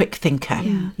was a quick thinker.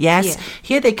 Yes. Yeah.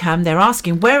 Here they come. They're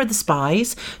asking, where are the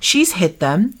spies? She's hid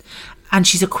them, and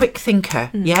she's a quick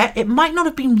thinker. Yeah. It might not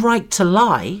have been right to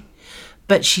lie,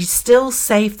 but she still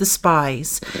saved the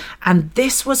spies. And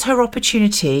this was her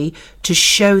opportunity to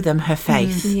show them her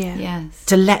faith, Yeah. Yes.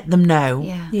 to let them know.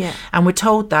 Yeah. Yeah. And we're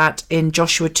told that in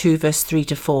Joshua 2, verse 3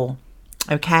 to 4.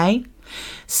 Okay?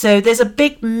 So there's a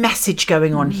big message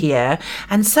going on here.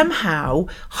 And somehow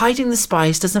hiding the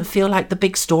spies doesn't feel like the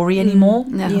big story anymore.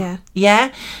 No. Yeah.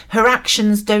 Yeah, her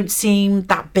actions don't seem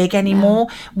that big anymore.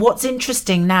 What's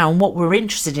interesting now, and what we're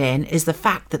interested in, is the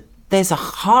fact that there's a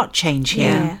heart change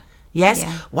here. Yeah. Yes.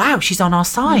 Yeah. Wow, she's on our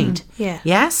side. Yeah.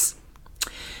 Yes.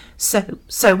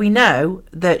 So we know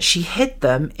that she hid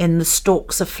them in the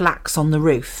stalks of flax on the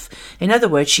roof. In other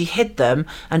words, she hid them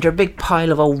under a big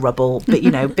pile of old rubble, but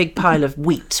big pile of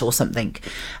wheat or something.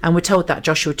 And we're told that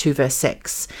Joshua 2 verse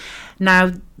 6.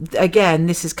 Now, again,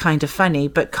 this is kind of funny,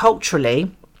 but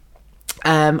culturally,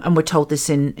 and we're told this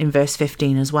in verse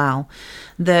 15 as well,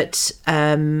 that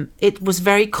it was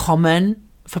very common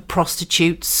for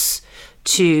prostitutes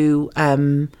to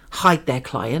hide their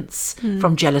clients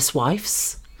from jealous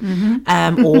wives.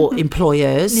 Or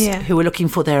employers who were looking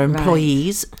for their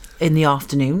employees in the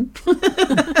afternoon.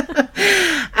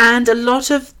 And a lot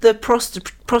of the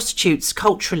prostitutes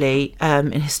culturally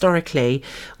and historically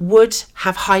would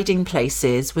have hiding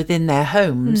places within their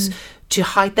homes to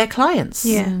hide their clients.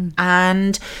 Yeah.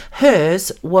 And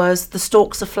hers was the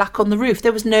stalks of flax on the roof.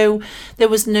 There was no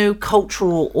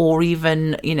cultural or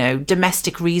even,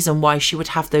 domestic reason why she would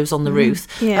have those on the roof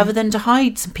other than to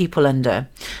hide some people under.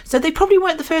 So they probably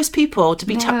weren't the first people to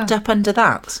be tucked up under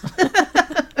that.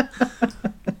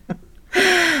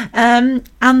 And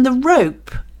the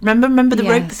rope. Remember the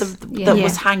rope that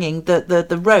was hanging,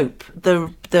 the rope,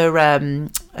 the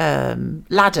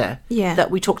ladder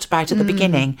that we talked about at the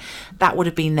beginning. That would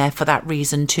have been there for that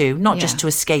reason too, not just to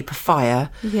escape a fire,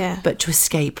 but to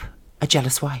escape a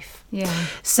jealous wife. Yeah.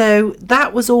 So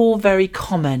that was all very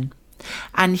common.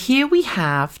 And here we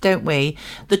have, don't we,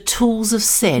 the tools of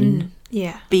sin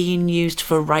being used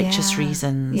for righteous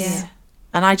reasons. Yeah.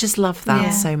 And I just love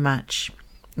that so much.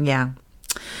 Yeah.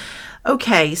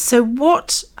 Okay, so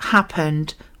what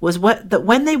happened was that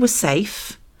when they were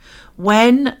safe,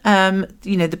 when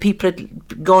the people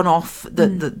had gone off,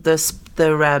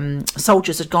 the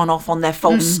soldiers had gone off on their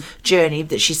false journey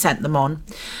that she sent them on,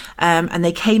 and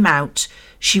they came out,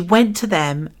 she went to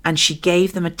them and she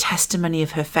gave them a testimony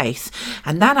of her faith.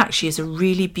 And that actually is a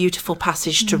really beautiful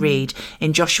passage to read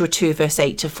in Joshua 2 verse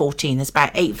 8 to 14. There's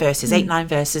about 9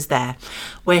 verses there,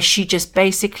 where she just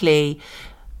basically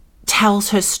tells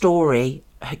her story,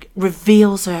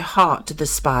 reveals her heart to the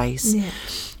spies. Yeah.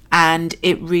 And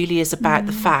it really is about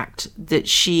the fact that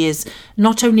she is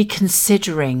not only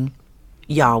considering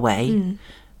Yahweh,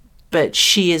 but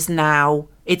she is now,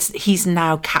 he's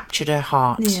now captured her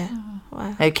heart. Yeah.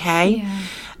 Wow. Okay? Yeah.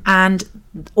 And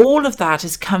all of that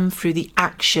has come through the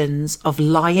actions of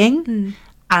lying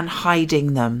and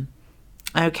hiding them.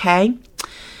 Okay?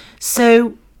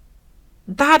 So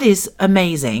that is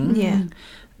amazing. Yeah.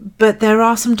 But there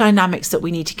are some dynamics that we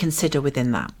need to consider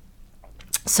within that.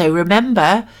 So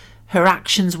remember, her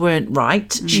actions weren't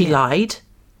right. She lied,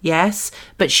 yes,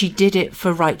 but she did it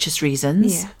for righteous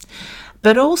reasons. Yeah.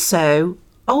 But also,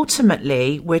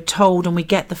 ultimately, we're told, and we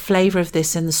get the flavour of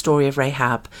this in the story of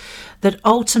Rahab, that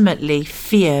ultimately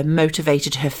fear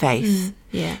motivated her faith.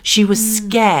 Yeah. She was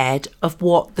scared of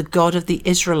what the God of the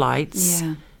Israelites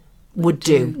would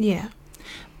do. Yeah.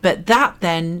 But that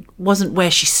then wasn't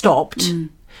where she stopped.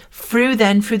 Through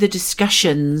the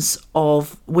discussions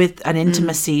and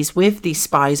intimacies with these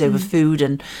spies over food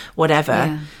and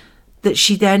whatever, that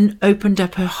she then opened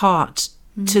up her heart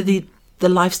to the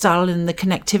lifestyle and the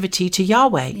connectivity to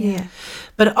Yahweh. Yeah.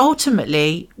 But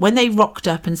ultimately, when they rocked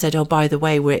up and said, "Oh, by the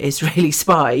way, we're Israelite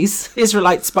spies,"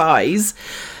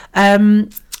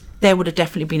 there would have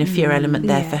definitely been a fear element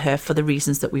there for her for the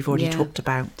reasons that we've already talked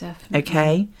about. Definitely.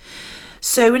 Okay.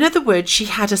 So, in other words, she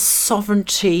had a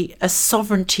sovereignty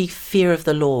fear of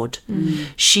the Lord.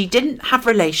 She didn't have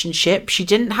relationship. She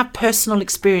didn't have personal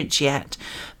experience yet,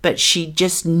 but she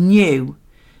just knew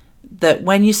that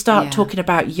when you start talking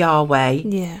about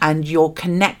Yahweh and you're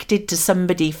connected to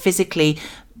somebody physically,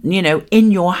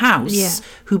 in your house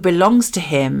who belongs to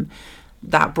him,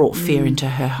 that brought fear into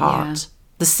her heart.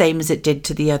 The same as it did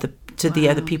to the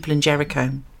other people in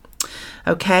Jericho.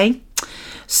 Okay,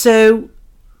 so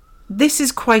this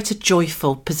is quite a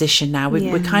joyful position now.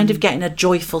 We're kind of getting a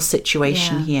joyful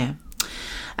situation here.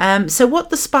 So what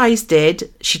the spies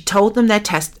did, she told them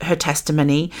her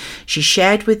testimony. She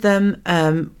shared with them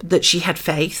that she had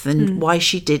faith and why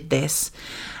she did this.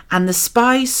 And the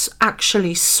spies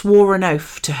actually swore an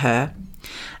oath to her.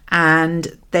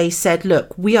 And they said,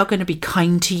 look, we are going to be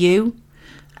kind to you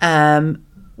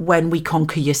when we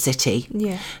conquer your city.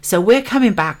 Yeah. So we're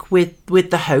coming back with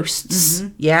the hosts.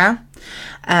 Yeah.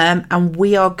 And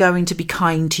we are going to be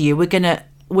kind to you. We're going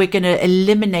to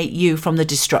eliminate you from the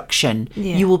destruction.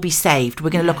 Yeah. You will be saved. We're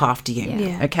going to look after you.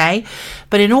 Yeah. Okay.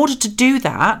 But in order to do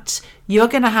that, you're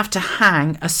going to have to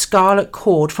hang a scarlet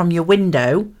cord from your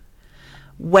window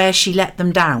where she let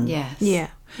them down. Yes. Yeah.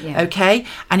 Yeah. Okay.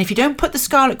 And if you don't put the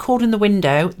scarlet cord in the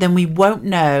window, then we won't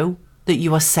know that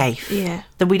you are safe. Yeah.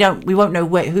 Then we won't know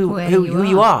who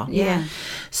you are. Yeah.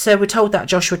 So we're told that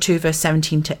Joshua 2 verse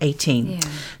 17 to 18. Yeah.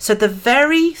 So the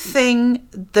very thing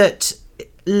that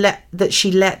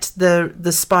she let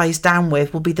the spies down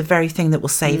with will be the very thing that will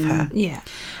save her. Yeah.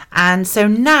 And so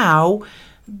now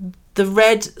the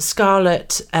red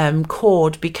scarlet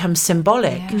cord becomes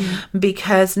symbolic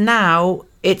because now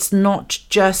it's not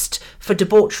just for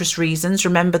debaucherous reasons.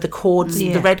 Remember the cords,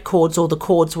 the red cords, or the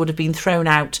cords would have been thrown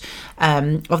out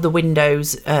of the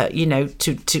windows,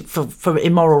 for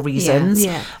immoral reasons.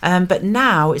 Yeah. But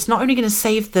now it's not only going to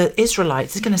save the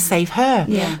Israelites, it's going to save her.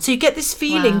 Yeah. So you get this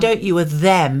feeling, don't you, of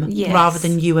them rather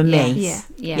than you and me. Yeah.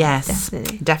 Yes,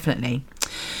 definitely.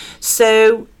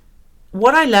 So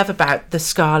what I love about the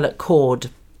scarlet cord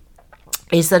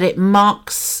is that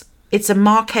it's a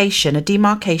marcation, a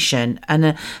demarcation, and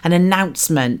an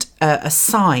announcement, a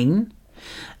sign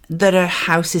that her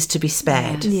house is to be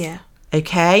spared. Yeah.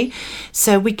 Okay,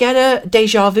 so we get a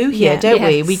deja vu here, don't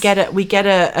we? We get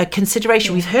a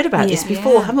consideration. We've heard about this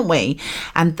before, haven't we?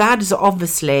 And that is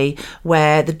obviously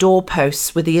where the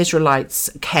doorposts with the Israelites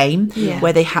came,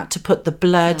 where they had to put the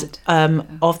blood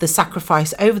of the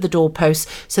sacrifice over the doorposts,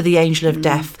 so the angel of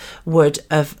death would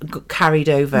have carried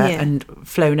over and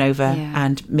flown over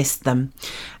and missed them.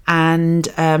 And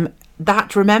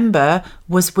that, remember,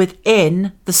 was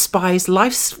within the spies'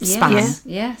 lifespan.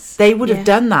 Yes. They would have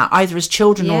done that either as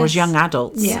children or as young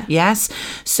adults. Yeah. Yes.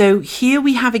 So here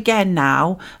we have again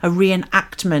now a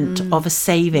reenactment of a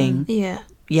saving. Yeah.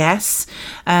 Yes.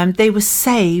 They were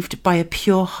saved by a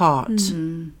pure heart.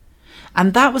 And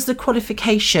that was the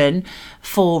qualification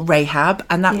for Rahab,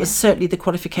 and that was certainly the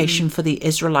qualification for the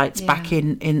Israelites back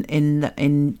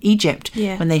in Egypt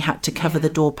when they had to cover the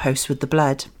doorposts with the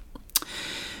blood.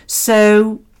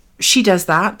 So she does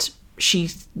that. She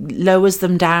lowers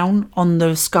them down on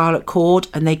the scarlet cord,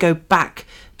 and they go back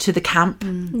to the camp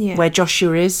where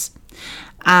Joshua is,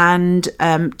 and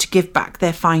to give back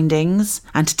their findings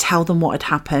and to tell them what had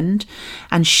happened.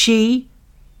 And she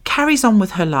carries on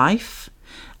with her life,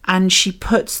 and she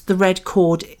puts the red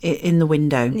cord in the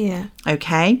window. Yeah.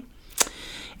 Okay.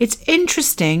 It's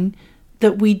interesting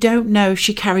that we don't know if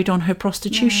she carried on her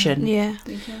prostitution. Yeah.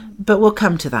 But we'll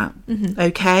come to that.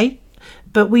 Okay.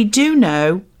 But we do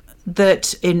know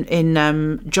that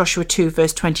in Joshua 2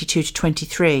 verse 22 to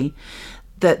 23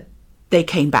 that they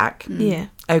came back. Yeah.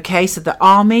 Okay, so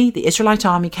the Israelite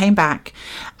army came back,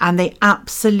 and they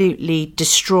absolutely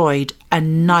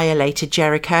annihilated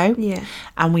Jericho. Yeah.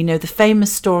 And we know the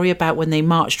famous story about when they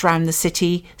marched around the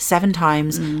city 7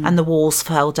 times and the walls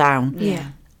fell down.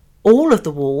 Yeah. All of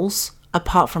the walls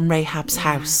apart from Rahab's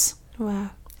house.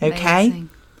 Wow. Okay. Amazing.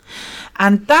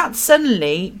 And that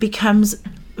suddenly becomes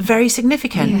very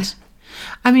significant. Yeah.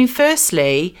 I mean,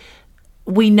 firstly,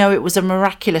 we know it was a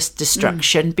miraculous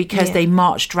destruction because they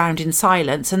marched round in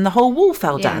silence and the whole wall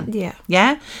fell down. Yeah.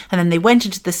 Yeah. And then they went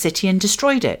into the city and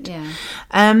destroyed it. Yeah.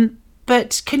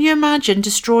 But can you imagine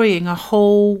destroying a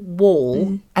whole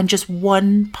wall and just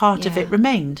one part of it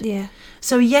remained? Yeah.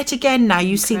 So yet again now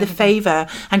you see the favour,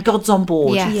 and God's on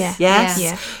board. Yes.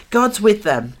 Yes. God's with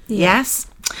them. Yeah. Yes.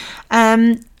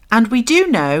 And we do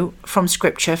know from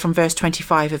scripture, from verse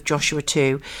 25 of Joshua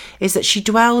 2, is that she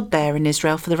dwelled there in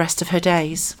Israel for the rest of her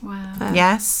days. Wow.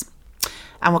 Yes.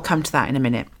 And we'll come to that in a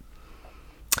minute.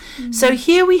 So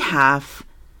here we have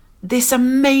this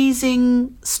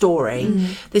amazing story,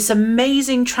 this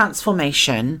amazing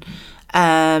transformation,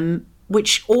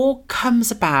 which all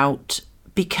comes about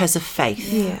because of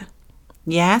faith. Yeah.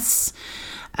 Yes.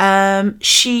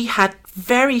 She had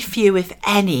very few, if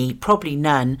any, probably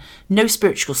none, no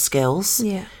spiritual skills.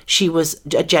 Yeah. She was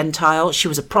a Gentile. She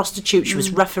was a prostitute. She was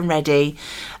rough and ready.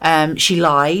 She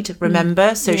lied,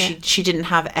 remember? So she didn't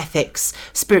have ethics,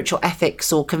 spiritual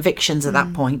ethics or convictions at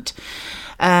that point.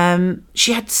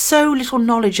 She had so little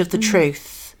knowledge of the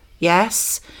truth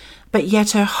yes, but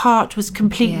yet her heart was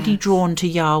completely Yes. drawn to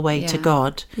Yahweh, to Yeah.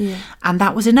 God. Yeah. And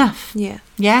that was enough. Yeah.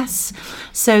 Yes.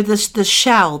 So the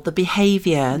shell, the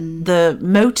behaviour, the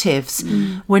motives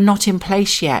were not in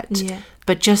place yet. Yeah.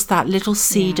 But just that little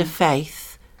seed Yeah. of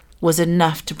faith was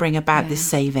enough to bring about this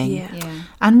saving. Yeah. Yeah.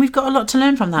 And we've got a lot to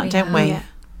learn from that, don't have we? Yeah.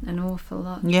 An awful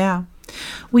lot. Yeah.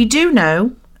 We do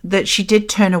know that she did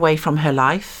turn away from her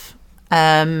life,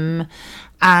 and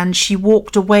she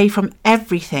walked away from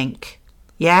everything.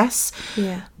 Yes.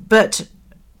 Yeah. But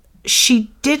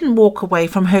she didn't walk away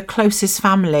from her closest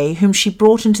family, whom she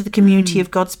brought into the community of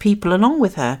God's people along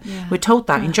with her. Yeah. We're told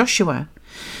that in Joshua.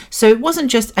 So it wasn't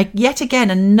just, yet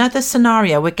again, another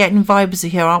scenario. We're getting vibes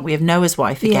here, aren't we, of Noah's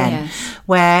wife again, Yes.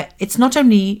 where it's not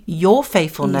only your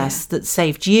faithfulness that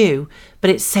saved you,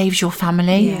 but it saves your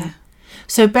family. Yeah.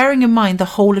 So bearing in mind the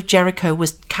whole of Jericho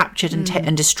was captured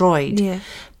and destroyed. Yeah.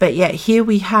 But yet here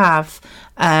we have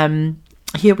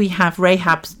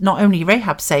Rahab, not only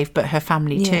Rahab saved, but her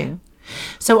family Yeah. too.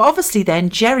 So obviously then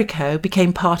Jericho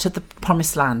became part of the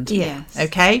promised land. Yes.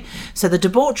 Okay. So the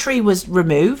debauchery was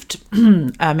removed.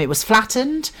 It was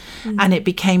flattened and it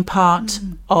became part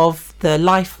of the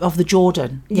life of the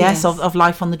Jordan. Yes. Yes. Of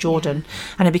life on the Jordan.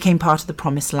 And it became part of the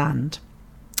promised land.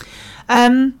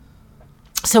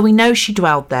 So we know she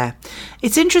dwelled there.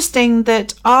 It's interesting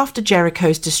that after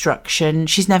Jericho's destruction,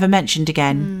 she's never mentioned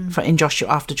again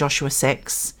after Joshua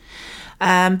 6.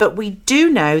 But we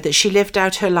do know that she lived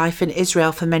out her life in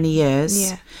Israel for many years,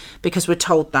 Yeah. because we're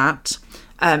told that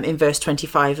in verse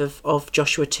 25 of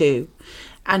Joshua 2.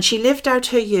 And she lived out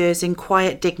her years in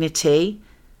quiet dignity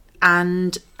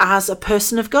and as a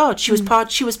person of God. She was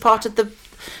part of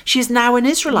she's now an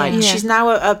Israelite. Yeah. She's now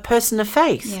a person of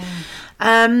faith. Yeah.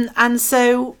 And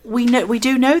so we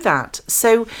do know that.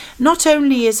 So not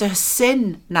only is her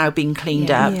sin now being cleaned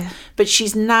Yeah. up, Yeah. but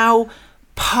she's now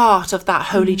part of that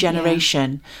holy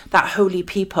generation, that holy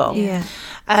people. Yeah.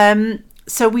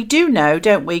 So we do know,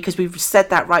 don't we, because we've said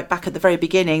that right back at the very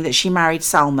beginning, that she married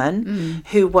Salmon,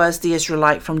 who was the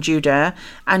Israelite from Judah,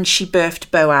 and she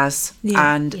birthed Boaz,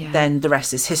 Yeah. and Yeah. then the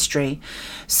rest is history.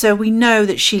 So we know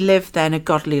that she lived then a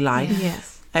godly life.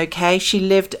 Yes. Okay, she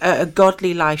lived a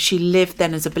godly life. She lived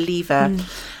then as a believer,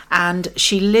 and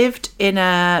she lived in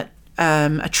a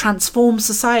transformed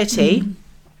society,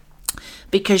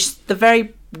 because the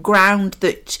very ground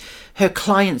that her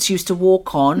clients used to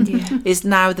walk on is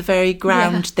now the very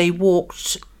ground they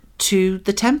walked to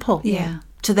the temple, Yeah.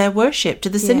 to their worship, to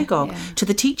the synagogue, Yeah. to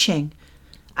the teaching.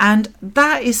 And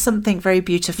that is something very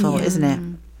beautiful, isn't it?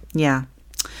 Yeah.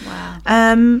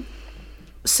 Wow.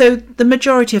 So the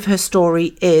majority of her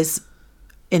story is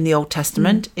in the Old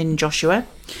Testament, in Joshua,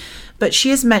 but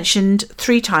she is mentioned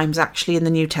 3 times actually in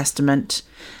the New Testament,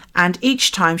 and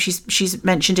each time she's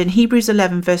mentioned in Hebrews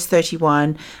 11 verse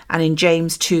 31 and in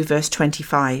James 2 verse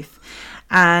 25,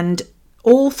 and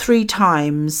all 3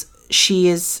 times she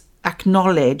is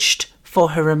acknowledged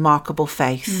for her remarkable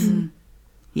faith.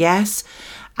 Yes.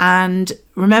 And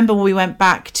remember, we went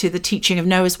back to the teaching of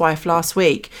Noah's wife last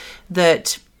week,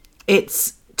 that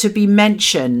it's to be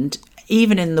mentioned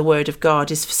even in the word of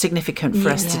God is significant for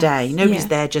us Yes. today. Nobody's Yeah.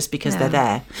 there just because No.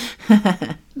 they're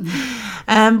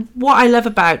there. What I love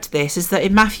about this is that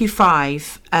in Matthew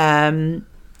 5, in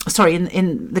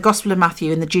the Gospel of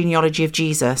Matthew, in the genealogy of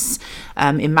Jesus,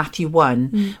 in Matthew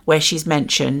 1, where she's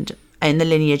mentioned in the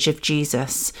lineage of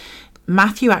Jesus,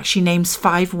 Matthew actually names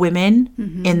 5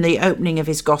 women in the opening of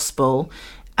his Gospel,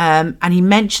 and he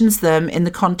mentions them in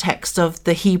the context of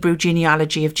the Hebrew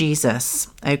genealogy of Jesus.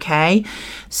 Okay,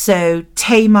 so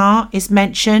Tamar is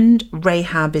mentioned,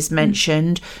 Rahab is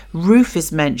mentioned, Ruth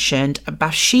is mentioned,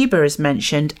 Bathsheba is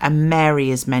mentioned, and Mary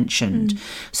is mentioned.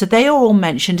 So they are all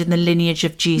mentioned in the lineage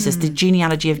of Jesus, the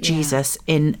genealogy of Jesus,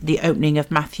 in the opening of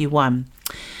Matthew 1.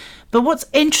 But what's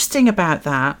interesting about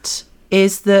that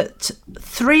is that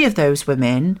 3 of those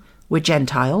women were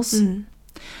Gentiles,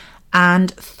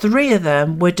 and 3 of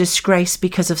them were disgraced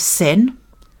because of sin,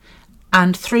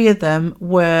 and 3 of them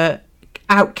were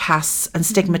outcasts and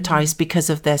stigmatized because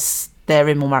of their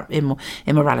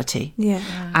immorality. Yeah.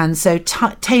 And so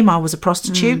Tamar was a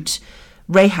prostitute,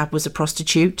 Rahab was a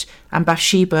prostitute, and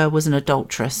Bathsheba was an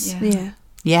adulteress. Yeah. Yeah.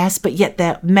 Yes, but yet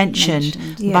they're mentioned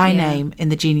Yeah. by Yeah. name in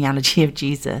the genealogy of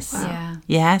Jesus. Yeah.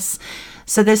 Yes.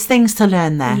 So there's things to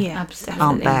learn there, Yeah. Absolutely.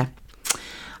 aren't there?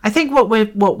 I think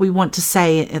what we want to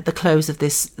say at the close of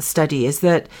this study is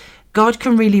that God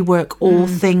can really work all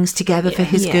things together for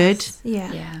his Yes. good.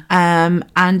 Yeah. Yeah.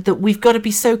 And that we've got to be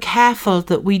so careful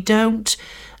that we don't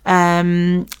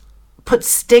put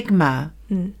stigma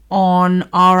on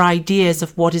our ideas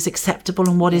of what is acceptable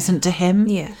and what isn't to him.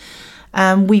 Yeah.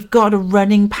 We've got a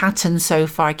running pattern so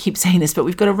far. I keep saying this, but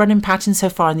we've got a running pattern so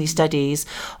far in these studies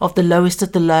of the lowest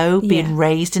of the low being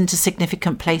raised into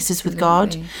significant places with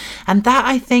God. And that,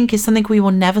 I think, is something we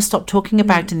will never stop talking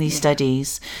about in these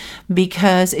studies,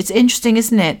 because it's interesting,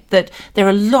 isn't it, that there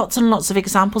are lots and lots of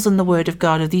examples in the Word of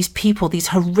God of these people, these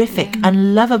horrific,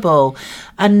 unlovable,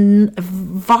 and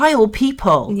vile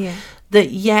people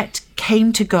that yet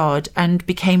came to God and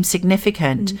became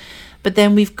significant. But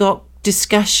then we've got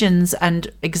discussions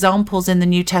and examples in the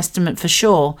New Testament for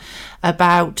sure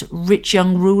about rich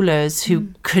young rulers who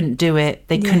couldn't do it,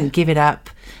 they couldn't give it up,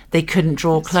 they couldn't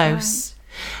draw close.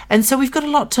 And so we've got a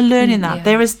lot to learn in that.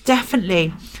 There is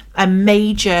definitely a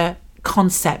major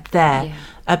concept there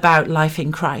about life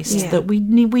in Christ that we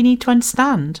need to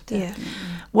understand.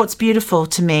 What's beautiful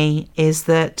to me is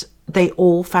that they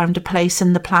all found a place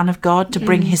in the plan of God to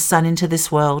bring his son into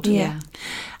this world.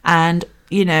 And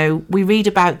you know, we read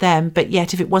about them, but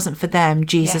yet if it wasn't for them,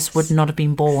 Jesus would not have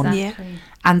been born.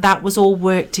 And that was all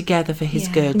worked together for his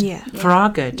good, for our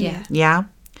good.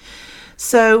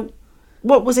 So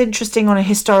what was interesting on a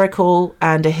historical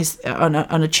and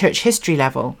on a church history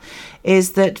level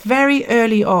is that very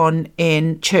early on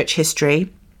in church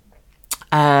history,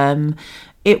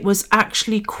 it was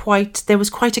actually there was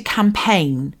quite a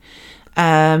campaign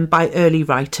by early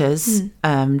writers,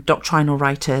 doctrinal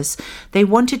writers. They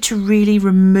wanted to really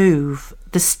remove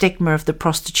the stigma of the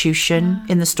prostitution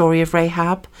in the story of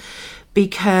Rahab,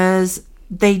 because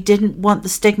they didn't want the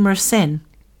stigma of sin.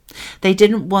 They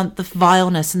didn't want the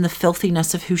vileness and the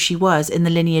filthiness of who she was in the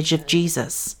lineage of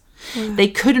Jesus. They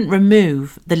couldn't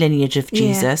remove the lineage of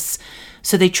Jesus,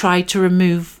 so they tried to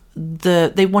remove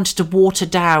they wanted to water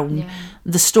down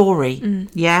the story.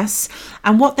 Yes.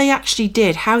 And what they actually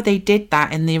did, how they did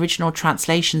that in the original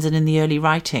translations and in the early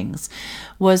writings,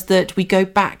 was that we go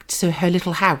back to her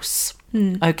little house,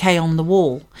 on the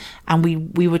wall, and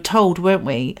we were told, weren't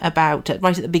we, about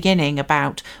right at the beginning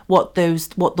about what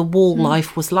the wall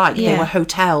life was like. They were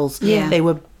hotels, they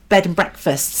were bed and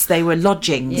breakfasts, they were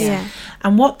lodgings.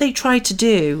 And what they tried to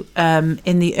do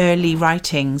in the early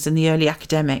writings and the early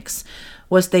academics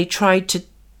was they tried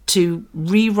to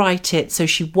rewrite it so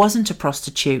she wasn't a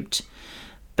prostitute,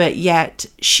 but yet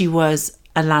she was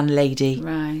a landlady.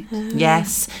 Right.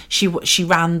 Yes, she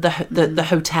ran the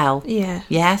hotel.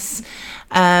 Yes,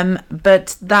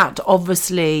 but that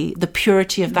obviously the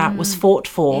purity of that was fought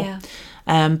for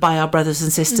by our brothers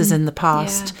and sisters in the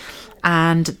past,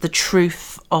 and the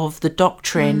truth of the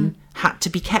doctrine had to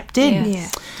be kept in.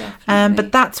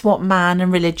 But that's what man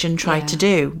and religion tried to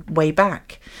do way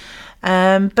back.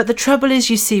 But the trouble is,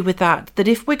 you see, with that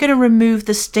if we're going to remove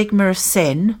the stigma of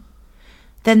sin,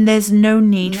 then there's no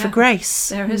need for grace.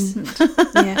 There isn't.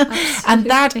 And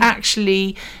that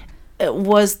actually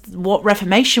was what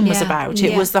Reformation was about.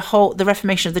 It was the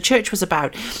Reformation of the church was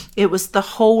about. It was the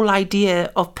whole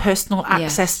idea of personal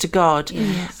access to God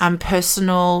and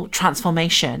personal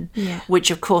transformation, which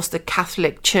of course the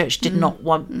Catholic Church did not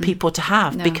want people to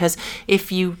have, because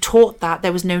if you taught that,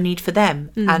 there was no need for them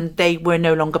and they were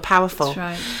no longer powerful. That's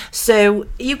right. So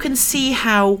you can see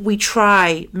how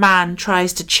man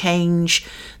tries to change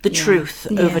the truth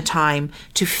over time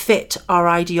to fit our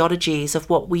ideologies of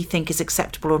what we think is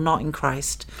acceptable or not in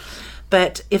Christ.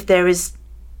 But if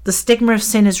the stigma of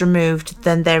sin is removed,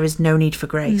 then there is no need for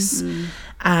grace.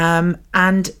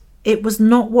 And it was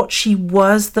not what she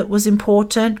was that was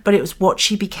important, but it was what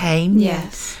she became.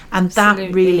 Yes. And absolutely.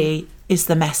 that really is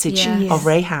the message of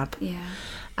Rahab. Yeah.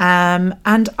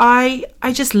 And I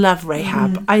just love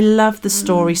Rahab. I love the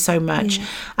story so much.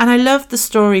 And I love the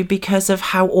story because of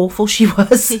how awful she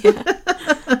was.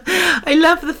 I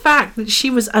love the fact that she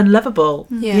was unlovable,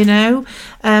 you know,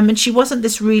 and she wasn't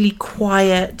this really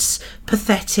quiet,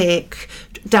 pathetic,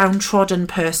 downtrodden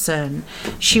person.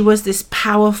 She was this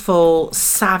powerful,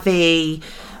 savvy,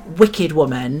 wicked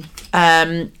woman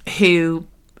who,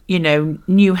 you know,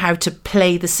 knew how to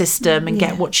play the system and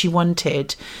get what she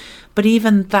wanted. But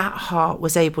even that heart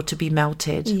was able to be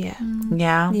melted.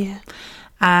 Yeah.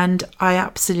 And I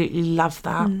absolutely love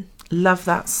that. Love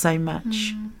that so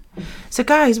much. So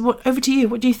guys, over to you.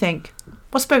 What do you think?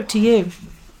 What spoke to you?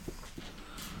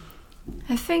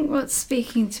 I think what's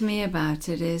speaking to me about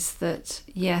it is that,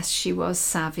 yes, she was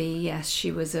savvy. Yes, she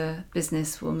was a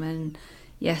businesswoman.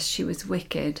 Yes, she was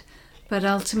wicked. But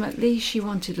ultimately, she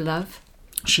wanted love.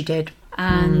 She did.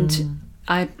 And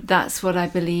that's what I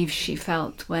believe she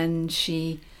felt when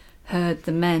she heard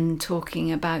the men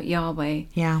talking about Yahweh.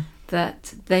 Yeah.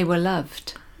 That they were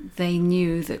loved. They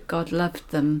knew that God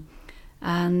loved them.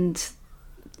 And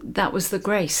that was the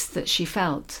grace that she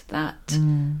felt, that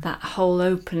whole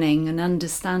opening and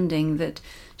understanding that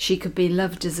she could be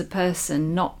loved as a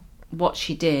person, not what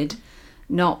she did,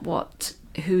 not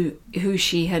who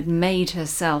she had made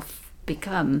herself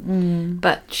become,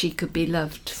 but she could be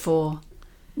loved for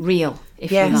real,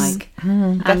 if you like.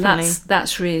 And definitely.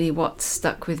 that's really what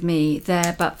stuck with me.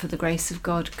 There, but for the grace of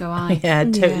God, go I. Yeah,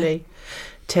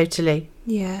 totally.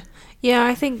 Yeah. Yeah,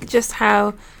 I think just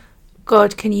how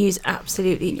God can use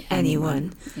absolutely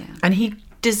anyone. Yeah. And he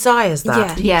desires that.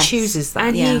 Yeah. He Yes. chooses that.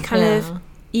 And Yeah. he kind of,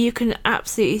 you can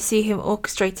absolutely see him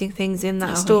orchestrating things in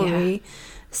that Oh, story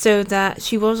so that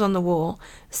she was on the wall,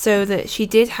 so that she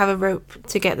did have a rope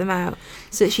to get them out,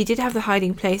 so that she did have the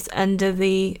hiding place under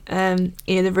the,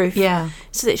 the roof. Yeah.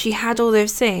 So that she had all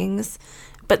those things,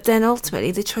 but then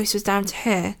ultimately the choice was down to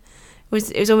her.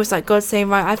 It was almost like God saying,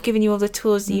 right, I've given you all the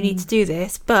tools that you need to do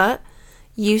this, but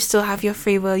you still have your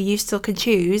free will. You still can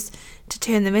choose to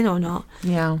turn them in or not.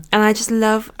 Yeah. And I just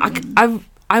love,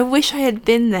 I wish I had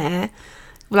been there,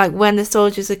 like when the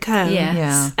soldiers had come Yes.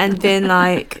 Yeah. and been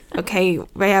like, okay,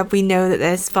 Rahab, we know that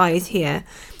there's spies here.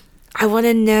 I want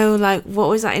to know, like, what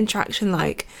was that interaction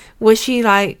like? Was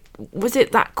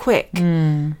it that quick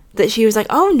that she was like,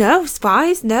 oh no,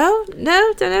 spies, no,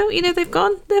 don't know, they've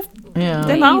gone,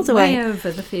 they're miles away. Way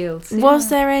over the fields. Was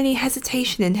there any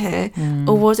hesitation in her,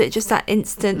 or was it just that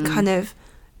instant kind of,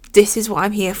 this is what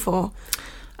I'm here for?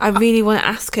 I really want to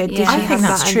ask her, did she I have think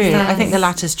that's that true. understanding? I think the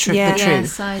latter's true. Yeah. The truth.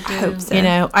 Yes, I do. I hope so. You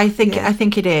know, I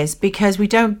think it is, because we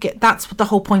don't get. That's the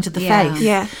whole point of the Yeah. faith.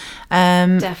 Yeah.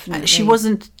 Definitely. She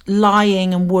wasn't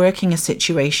lying and working a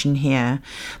situation here,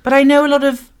 but I know a lot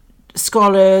of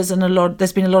scholars and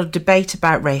there's been a lot of debate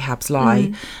about Rahab's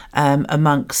lie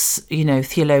amongst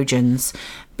theologians,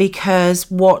 because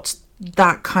what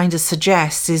that kind of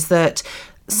suggests is that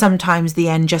sometimes the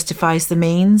end justifies the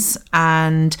means,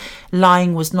 and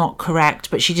lying was not correct,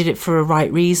 but she did it for a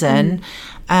right reason.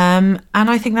 And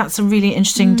I think that's a really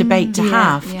interesting debate to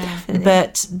have. Yeah.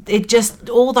 But it just,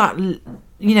 all that,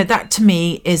 that to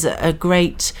me is a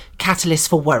great catalyst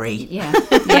for worry. Yeah.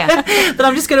 That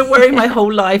I'm just going to worry my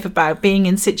whole life about being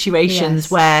in situations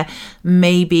Yes. where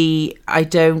maybe I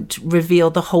don't reveal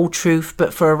the whole truth,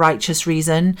 but for a righteous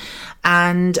reason.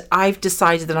 And I've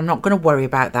decided that I'm not going to worry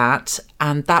about that.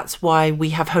 And that's why we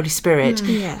have Holy Spirit,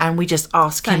 Yeah. and we just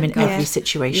ask him in Thank every God.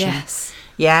 situation. Yes.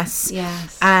 Yes.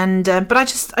 Yes. And but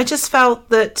I just felt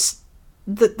that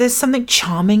there's something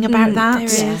charming about that.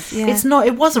 there is, yeah.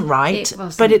 It wasn't right, It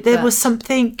wasn't, but there but- was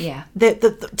something Yeah.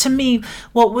 that to me,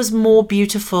 what was more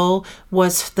beautiful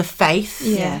was the faith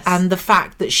Yes. and the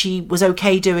fact that she was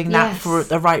okay doing that Yes. for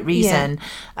the right reason,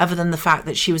 other than the fact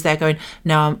that she was there going,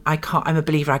 no, I can't, I'm a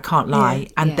believer, I can't lie, Yeah.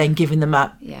 and Yeah. then giving them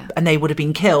up, Yeah. and they would have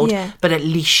been killed, Yeah. but at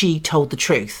least she told the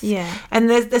truth. Yeah. And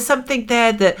there's something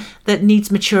there that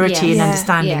needs maturity Yes. and Yeah.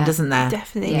 understanding, Yeah. doesn't there?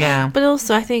 Definitely. Yeah. But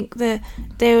also, I think that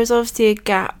there was obviously a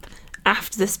gap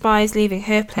after the spies leaving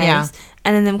her place Yeah.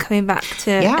 and then them coming back to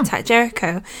Yeah. attack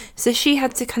Jericho. So she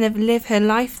had to kind of live her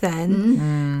life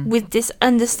then with this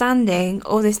understanding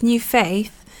or this new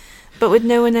faith, but with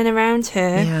no one then around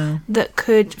her Yeah. that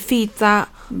could feed that,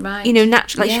 Right.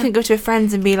 naturally. Like she Yeah. couldn't go to her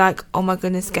friends and be like, oh my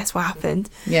goodness, guess what happened?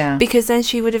 Yeah. Because then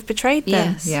she would have betrayed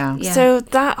them. Yes. Yeah. So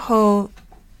that whole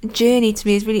journey to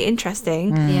me is really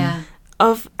interesting Yeah.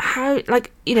 of how,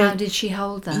 like, How did she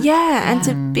hold that? and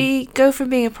to go from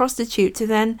being a prostitute to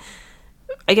then,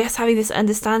 I guess, having this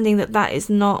understanding that is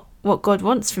not what God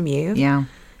wants from you, Yeah.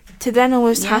 to then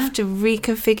almost Yeah. have to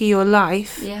reconfigure your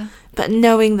life, Yeah. but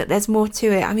knowing that there's more to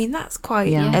it. I mean, that's quite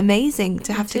Yeah. amazing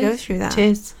to have It to go is. through that. It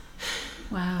is.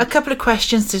 Wow. A couple of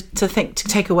questions to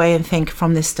take away and think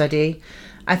from this study.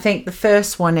 I think the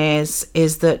first one is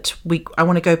that I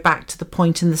want to go back to the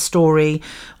point in the story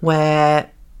where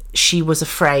she was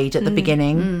afraid at the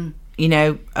beginning,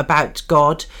 about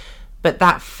God, but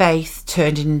that fear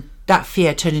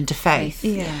turned into faith.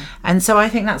 Yeah. And so I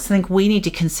think that's something we need to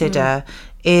consider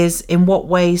is, in what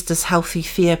ways does healthy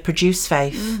fear produce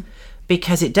faith?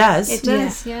 Because it does. It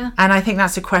does, yeah. And I think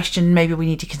that's a question maybe we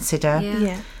need to consider. Yeah.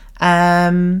 Yeah.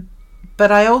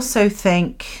 But I also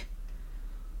think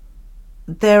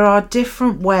there are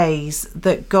different ways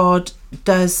that God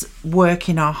does work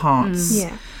in our hearts.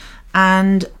 Yeah.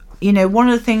 And one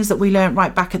of the things that we learned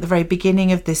right back at the very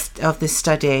beginning of this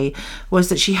study was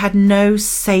that she had no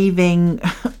saving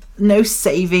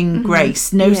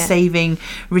grace, no Yeah. saving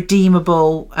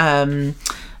redeemable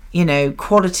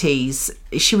qualities.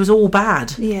 She was all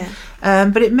bad. Yeah.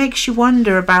 But it makes you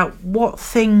wonder about what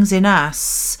things in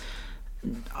us,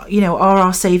 are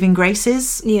our saving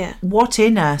graces. Yeah. What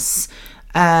in us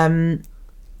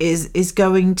is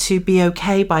going to be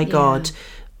okay by God,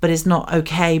 but is not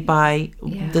okay by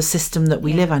Yeah. the system that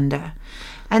we live under.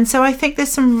 And so I think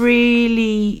there's some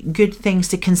really good things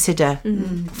to consider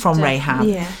from Rahab.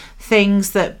 Yeah.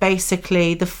 Things that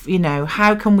basically,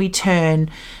 how can we turn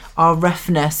our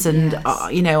roughness and,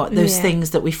 those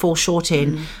things that we fall short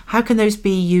in, how can those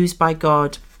be used by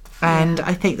God? And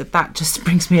I think that just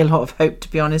brings me a lot of hope, to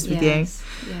be honest with you.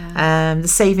 Yeah. The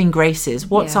saving graces.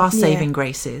 What's our saving Yeah.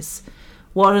 graces?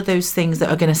 What are those things that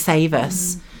are going to save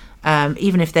us?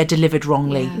 Even if they're delivered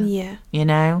wrongly, Yeah.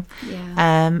 Yeah.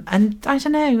 and I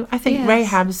don't know, I think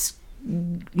Rahab's,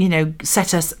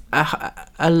 set us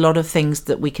a lot of things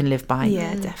that we can live by.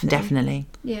 Yeah, definitely.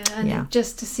 Yeah, and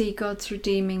just to see God's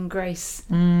redeeming grace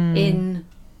in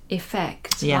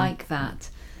effect like that.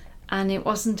 And it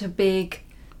wasn't a big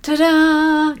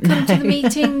ta-da, come to the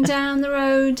meeting down the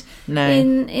road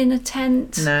in a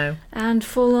tent and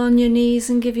fall on your knees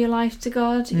and give your life to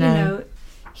God.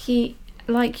 He,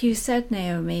 like you said,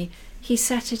 Naomi, he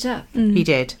set it up. He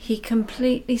did. He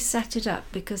completely set it up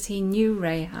because he knew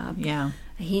Rahab. Yeah.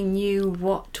 He knew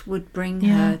what would bring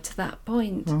her to that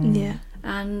point. Yeah.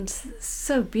 And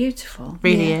so beautiful.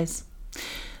 Really is.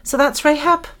 So that's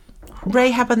Rahab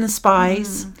and the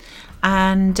Spies.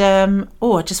 And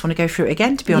I just want to go through it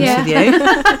again, to be honest with you.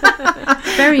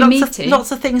 Very meaty.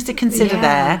 Lots of things to consider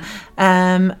there.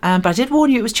 But I did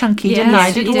warn you it was chunky, didn't I?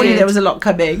 I did you warn you did. there was a lot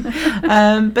coming.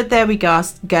 But there we go.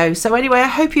 So anyway, I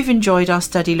hope you've enjoyed our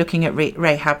study looking at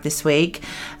Rahab this week.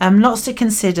 Lots to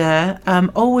consider.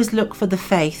 Always look for the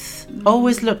faith.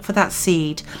 Always look for that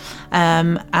seed.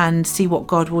 And see what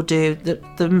God will do.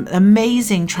 The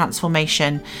amazing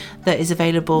transformation that is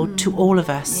available to all of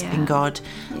us in God.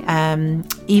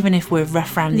 Even if we're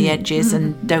rough around the edges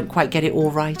and don't quite get it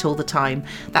all right all the time,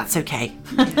 that's okay.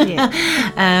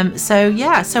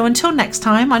 So until next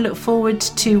time, I look forward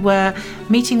to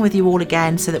meeting with you all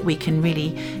again so that we can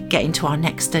really get into our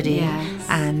next study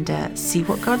and see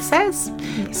what God says.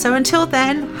 So until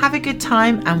then, have a good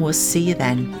time and we'll see you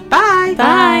then. Bye.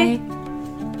 Bye.